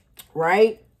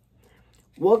 right?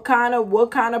 What kind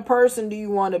of person do you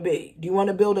want to be? Do you want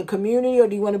to build a community, or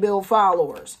do you want to build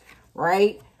followers,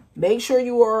 right? Make sure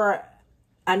you are,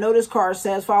 I know this card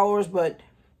says followers, but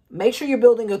make sure you're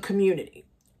building a community.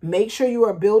 Make sure you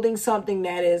are building something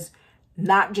that is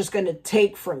not just going to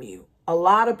take from you. A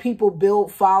lot of people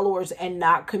build followers and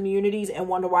not communities and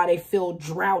wonder why they feel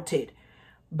droughted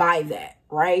by that,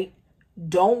 right?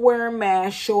 Don't wear a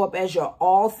mask. Show up as your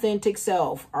authentic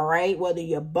self, all right? Whether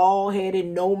you're bald-headed,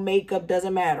 no makeup,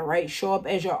 doesn't matter, right? Show up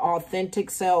as your authentic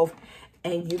self,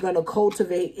 and you're going to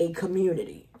cultivate a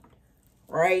community,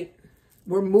 right?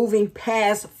 We're moving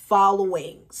past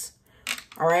followings.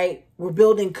 All right. We're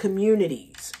building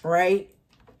communities, right?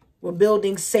 We're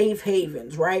building safe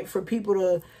havens, right? For people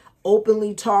to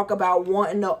openly talk about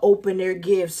wanting to open their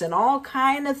gifts and all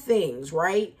kind of things,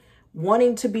 right?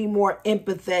 Wanting to be more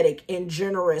empathetic and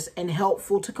generous and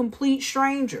helpful to complete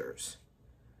strangers.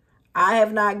 I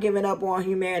have not given up on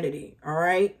humanity, all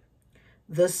right?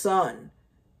 The sun,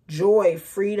 joy,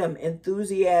 freedom,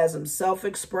 enthusiasm,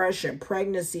 self-expression,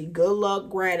 pregnancy, good luck,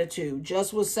 gratitude.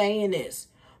 Just was saying this.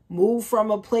 Move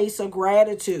from a place of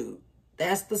gratitude.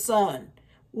 That's the sun.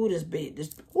 Ooh, this big.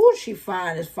 Ooh, she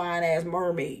fine. This fine-ass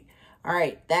mermaid. All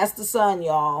right, that's the sun,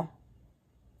 y'all.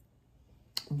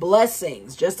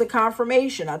 Blessings. Just a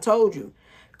confirmation. I told you.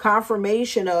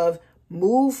 Confirmation of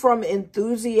move from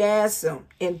enthusiasm.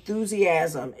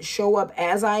 Show up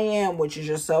as I am, which is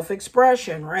your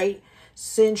self-expression, right?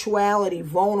 Sensuality,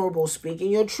 vulnerable,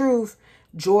 speaking your truth,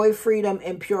 joy, freedom,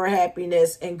 and pure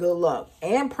happiness, and good luck.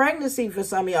 And pregnancy for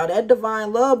some of y'all. That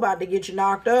divine love about to get you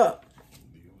knocked up.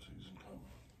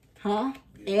 Huh?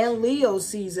 And Leo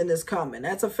season is coming.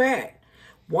 That's a fact.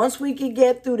 Once we can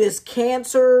get through this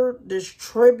Cancer, this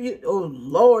turbulent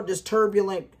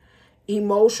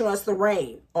emotion, that's the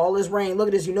rain. All this rain. Look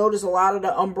at this. You notice a lot of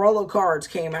the umbrella cards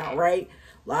came out, right?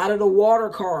 A lot of the water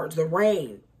cards, the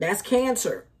rain. That's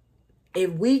Cancer.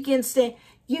 If we can stand,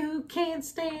 you can't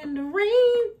stand the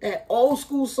rain. That old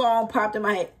school song popped in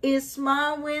my head. It's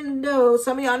my window.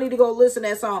 Some of y'all need to go listen to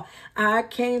that song. I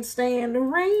can't stand the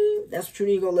rain. That's what you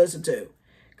need to go listen to.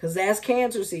 Because that's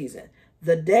Cancer season.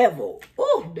 The devil.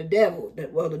 Oh, the devil.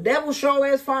 Well, the devil show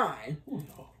is fine.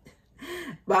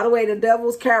 By the way, the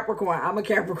devil's Capricorn. I'm a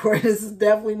Capricorn. This is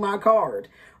definitely my card,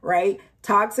 right?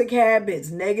 Toxic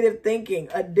habits, negative thinking,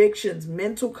 addictions,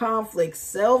 mental conflicts,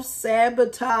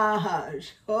 self-sabotage.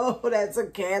 Oh, that's a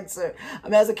Cancer. I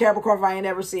mean, as a Capricorn, if I ain't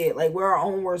ever see it, like, we're our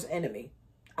own worst enemy.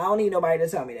 I don't need nobody to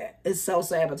tell me that. It's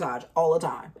self-sabotage all the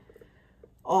time.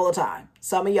 All the time.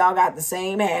 Some of y'all got the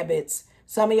same habits.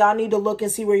 Some of y'all need to look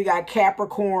and see where you got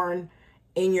Capricorn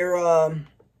in your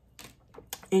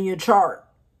chart.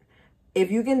 If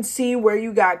you can see where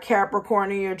you got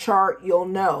Capricorn in your chart, you'll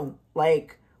know,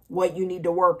 like, what you need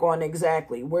to work on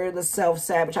exactly. Where the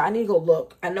self-sabotage. I need to go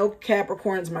look. I know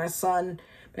Capricorn's my sun,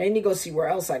 but I need to go see where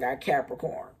else I got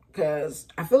Capricorn. Because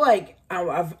I feel like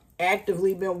I've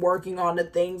actively been working on the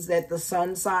things that the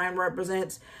sun sign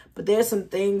represents. But there's some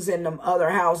things in them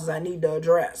other houses I need to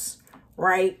address.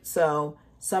 Right? So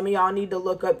some of y'all need to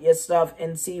look up your stuff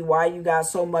and see why you got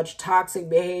so much toxic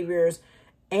behaviors.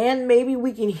 And maybe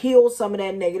we can heal some of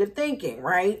that negative thinking,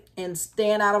 right? And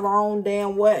stand out of our own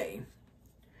damn way.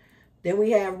 Then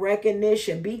we have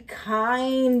recognition. Be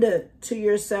kind to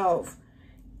yourself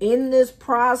in this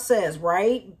process,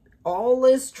 right? All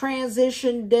this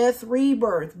transition, death,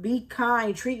 rebirth. Be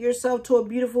kind. Treat yourself to a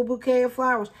beautiful bouquet of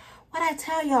flowers. What I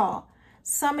tell y'all?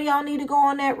 Some of y'all need to go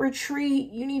on that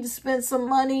retreat. You need to spend some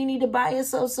money. You need to buy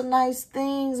yourself some nice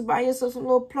things. Buy yourself some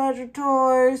little pleasure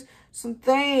toys. Some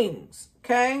things.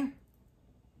 Okay?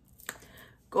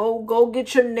 Go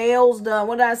get your nails done.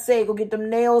 What did I say? Go get them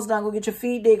nails done. Go get your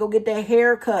feet did. Go get that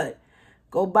haircut.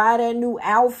 Go buy that new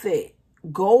outfit.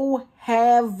 Go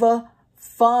have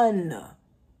fun.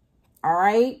 All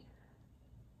right?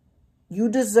 You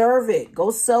deserve it.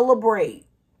 Go celebrate.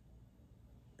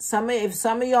 If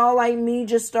some of y'all like me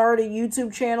just started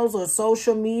YouTube channels or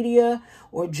social media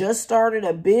or just started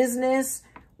a business,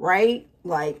 right?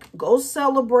 Like, go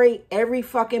celebrate every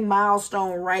fucking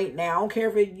milestone right now. I don't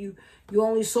care if you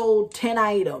only sold 10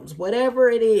 items, whatever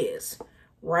it is,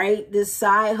 right? This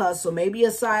side hustle, maybe a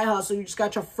side hustle. You just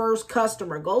got your first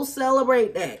customer. Go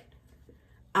celebrate that.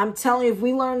 I'm telling you, if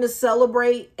we learn to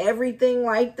celebrate everything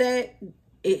like that,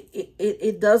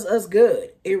 it does us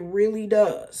good. It really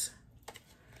does.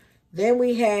 Then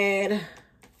we had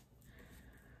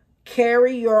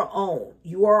carry your own.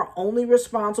 You are only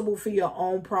responsible for your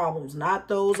own problems, not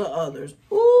those of others.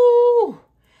 Ooh,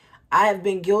 I have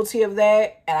been guilty of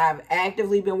that, and I've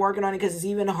actively been working on it because it's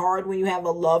even hard when you have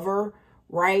a lover,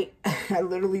 right? I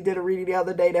literally did a reading the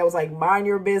other day that was like, mind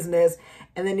your business.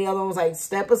 And then the other one was like,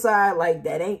 step aside. Like,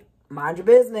 that ain't mind your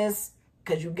business,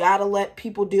 because you got to let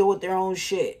people deal with their own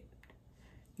shit.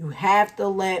 You have to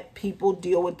let people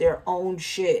deal with their own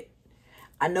shit.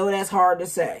 I know that's hard to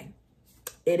say.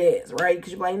 It is, right?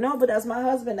 Because you're like, no, but that's my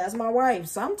husband. That's my wife.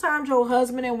 Sometimes your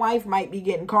husband and wife might be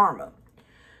getting karma.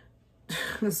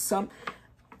 Some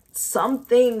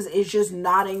things is just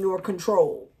not in your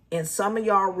control. And some of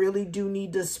y'all really do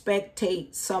need to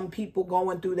spectate some people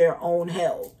going through their own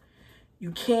hell.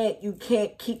 You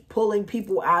can't keep pulling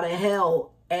people out of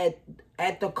hell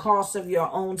at the cost of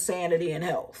your own sanity and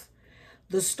health.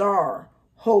 The star.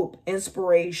 hope,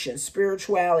 inspiration,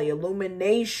 spirituality,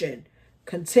 illumination,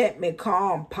 contentment,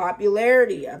 calm,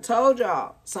 popularity. I told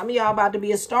y'all, some of y'all about to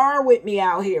be a star with me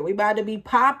out here. We about to be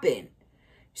popping.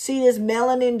 See this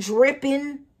melanin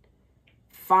dripping?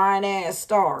 Fine ass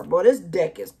star. Boy, this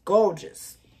deck is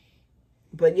gorgeous.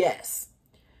 But yes,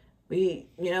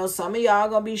 some of y'all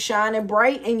gonna be shining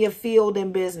bright in your field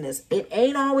and business. It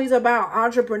ain't always about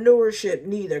entrepreneurship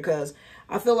neither, because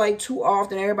I feel like too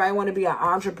often everybody want to be an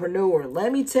entrepreneur.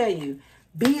 Let me tell you,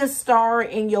 be a star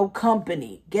in your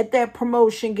company. Get that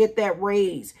promotion, get that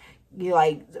raise.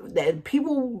 That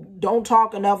people don't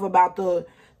talk enough about the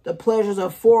pleasures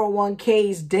of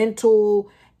 401ks, dental,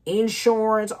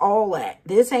 insurance, all that.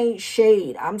 This ain't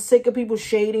shade. I'm sick of people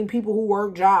shading people who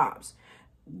work jobs.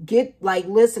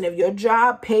 Listen, if your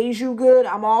job pays you good,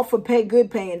 I'm all for good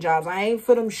paying jobs. I ain't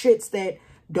for them shits that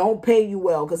don't pay you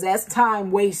well, because that's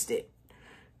time wasted.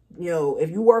 If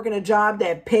you work in a job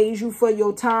that pays you for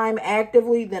your time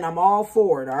actively, then I'm all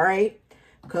for it, all right?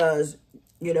 Because,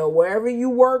 wherever you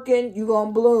working, you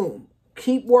gonna bloom.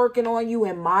 Keep working on you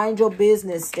and mind your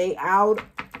business. Stay out.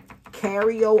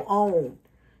 Carry your own.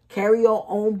 Carry your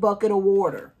own bucket of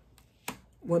water.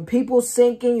 When people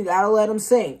sinking, you gotta let them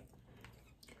sink.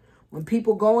 When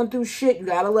people going through shit, you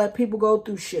gotta let people go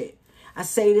through shit. I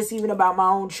say this even about my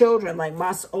own children. Like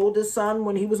my oldest son,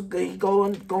 when he was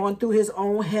going through his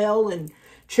own hell and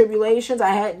tribulations,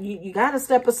 you gotta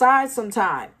step aside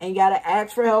sometime and you gotta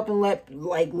ask for help and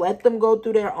let them go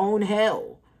through their own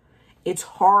hell. It's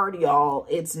hard, y'all.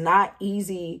 It's not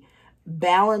easy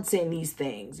balancing these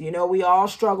things. We all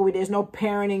struggle. There's no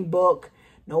parenting book.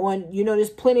 No one, there's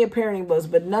plenty of parenting books,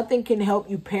 but nothing can help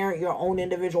you parent your own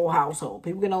individual household.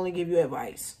 People can only give you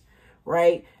advice,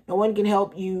 right? No one can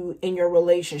help you in your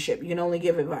relationship. You can only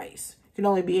give advice. You can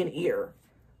only be an ear,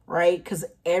 right? Because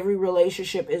every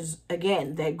relationship is,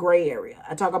 again, that gray area.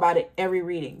 I talk about it every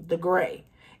reading, the gray.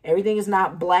 Everything is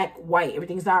not black, white.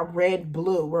 Everything's not red,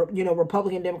 blue,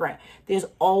 Republican, Democrat. There's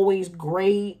always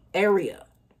gray area,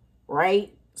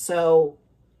 right? So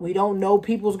we don't know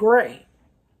people's gray.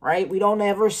 Right? We don't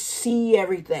ever see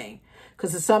everything.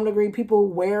 Because to some degree, people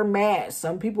wear masks.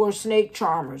 Some people are snake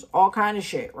charmers. All kind of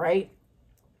shit, right?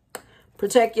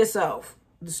 Protect yourself.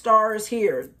 The star is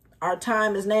here. Our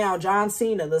time is now. John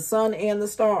Cena, the sun and the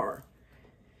star.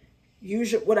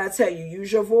 Use what I tell you.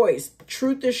 Use your voice.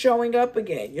 Truth is showing up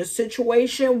again. Your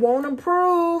situation won't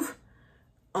improve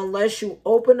unless you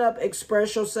open up,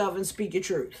 express yourself, and speak your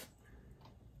truth.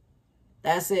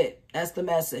 That's it. That's the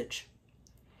message.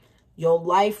 Your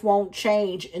life won't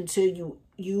change until you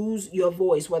use your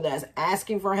voice, whether that's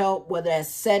asking for help, whether that's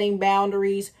setting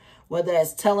boundaries, whether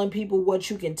that's telling people what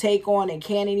you can take on and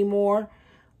can't anymore,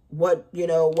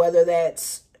 whether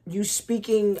that's you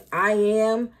speaking I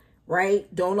am, right?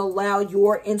 Don't allow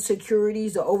your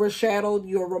insecurities to overshadow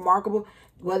your remarkable,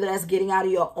 whether that's getting out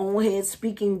of your own head,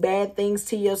 speaking bad things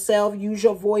to yourself. Use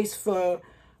your voice for,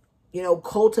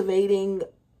 cultivating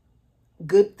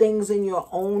good things in your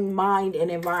own mind and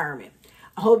environment.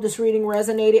 I hope this reading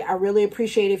resonated. I really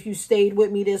appreciate if you stayed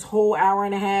with me this whole hour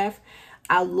and a half.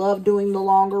 I love doing the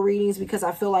longer readings because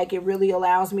I feel like it really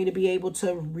allows me to be able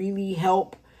to really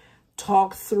help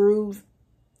talk through,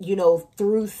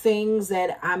 through things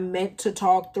that I'm meant to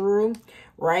talk through,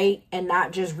 right? And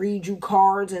not just read you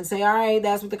cards and say, all right,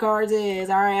 that's what the cards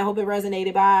is. All right, I hope it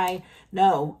resonated. Bye.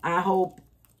 No, I hope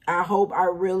I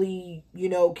really,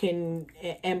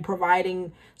 am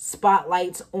providing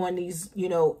spotlights on these,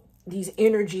 these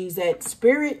energies that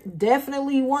spirit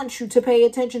definitely wants you to pay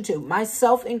attention to,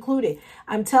 myself included.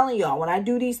 I'm telling y'all, when I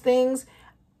do these things,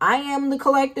 I am the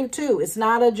collective too. It's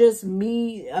not a just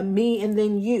me and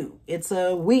then you. It's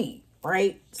a we,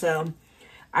 right? So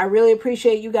I really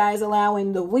appreciate you guys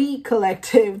allowing the we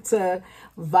collective to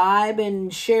vibe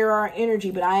and share our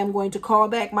energy. But I am going to call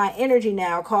back my energy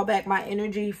now. Call back my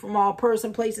energy from all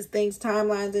person, places, things,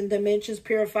 timelines, and dimensions.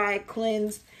 Purified,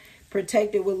 cleansed,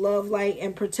 protected with love, light,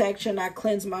 and protection. I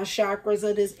cleanse my chakras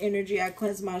of this energy. I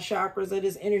cleanse my chakras of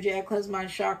this energy. I cleanse my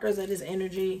chakras of this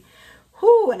energy.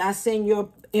 Whoo, and I send your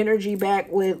energy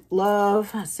back with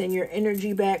love. I send your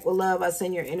energy back with love. I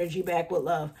send your energy back with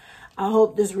love. I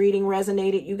hope this reading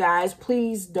resonated, you guys.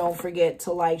 Please don't forget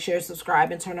to like, share,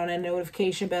 subscribe, and turn on that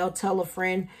notification bell. Tell a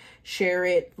friend, share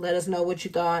it. Let us know what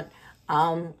you thought.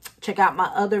 Check out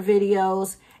my other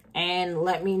videos and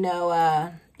let me know,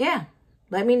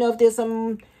 let me know if there's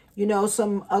some,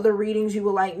 some other readings you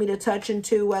would like me to touch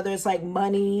into, whether it's like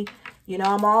money.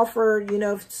 I'm all for,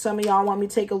 if some of y'all want me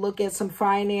to take a look at some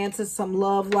finances, some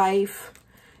love life,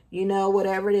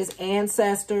 whatever it is,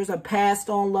 ancestors, a passed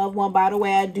on loved one. By the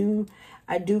way, I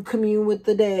do commune with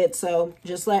the dead. So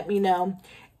just let me know.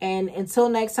 And until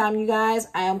next time, you guys,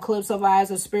 I am Calypso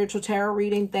Vibes of Spiritual Tarot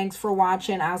Reading. Thanks for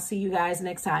watching. I'll see you guys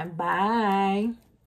next time. Bye.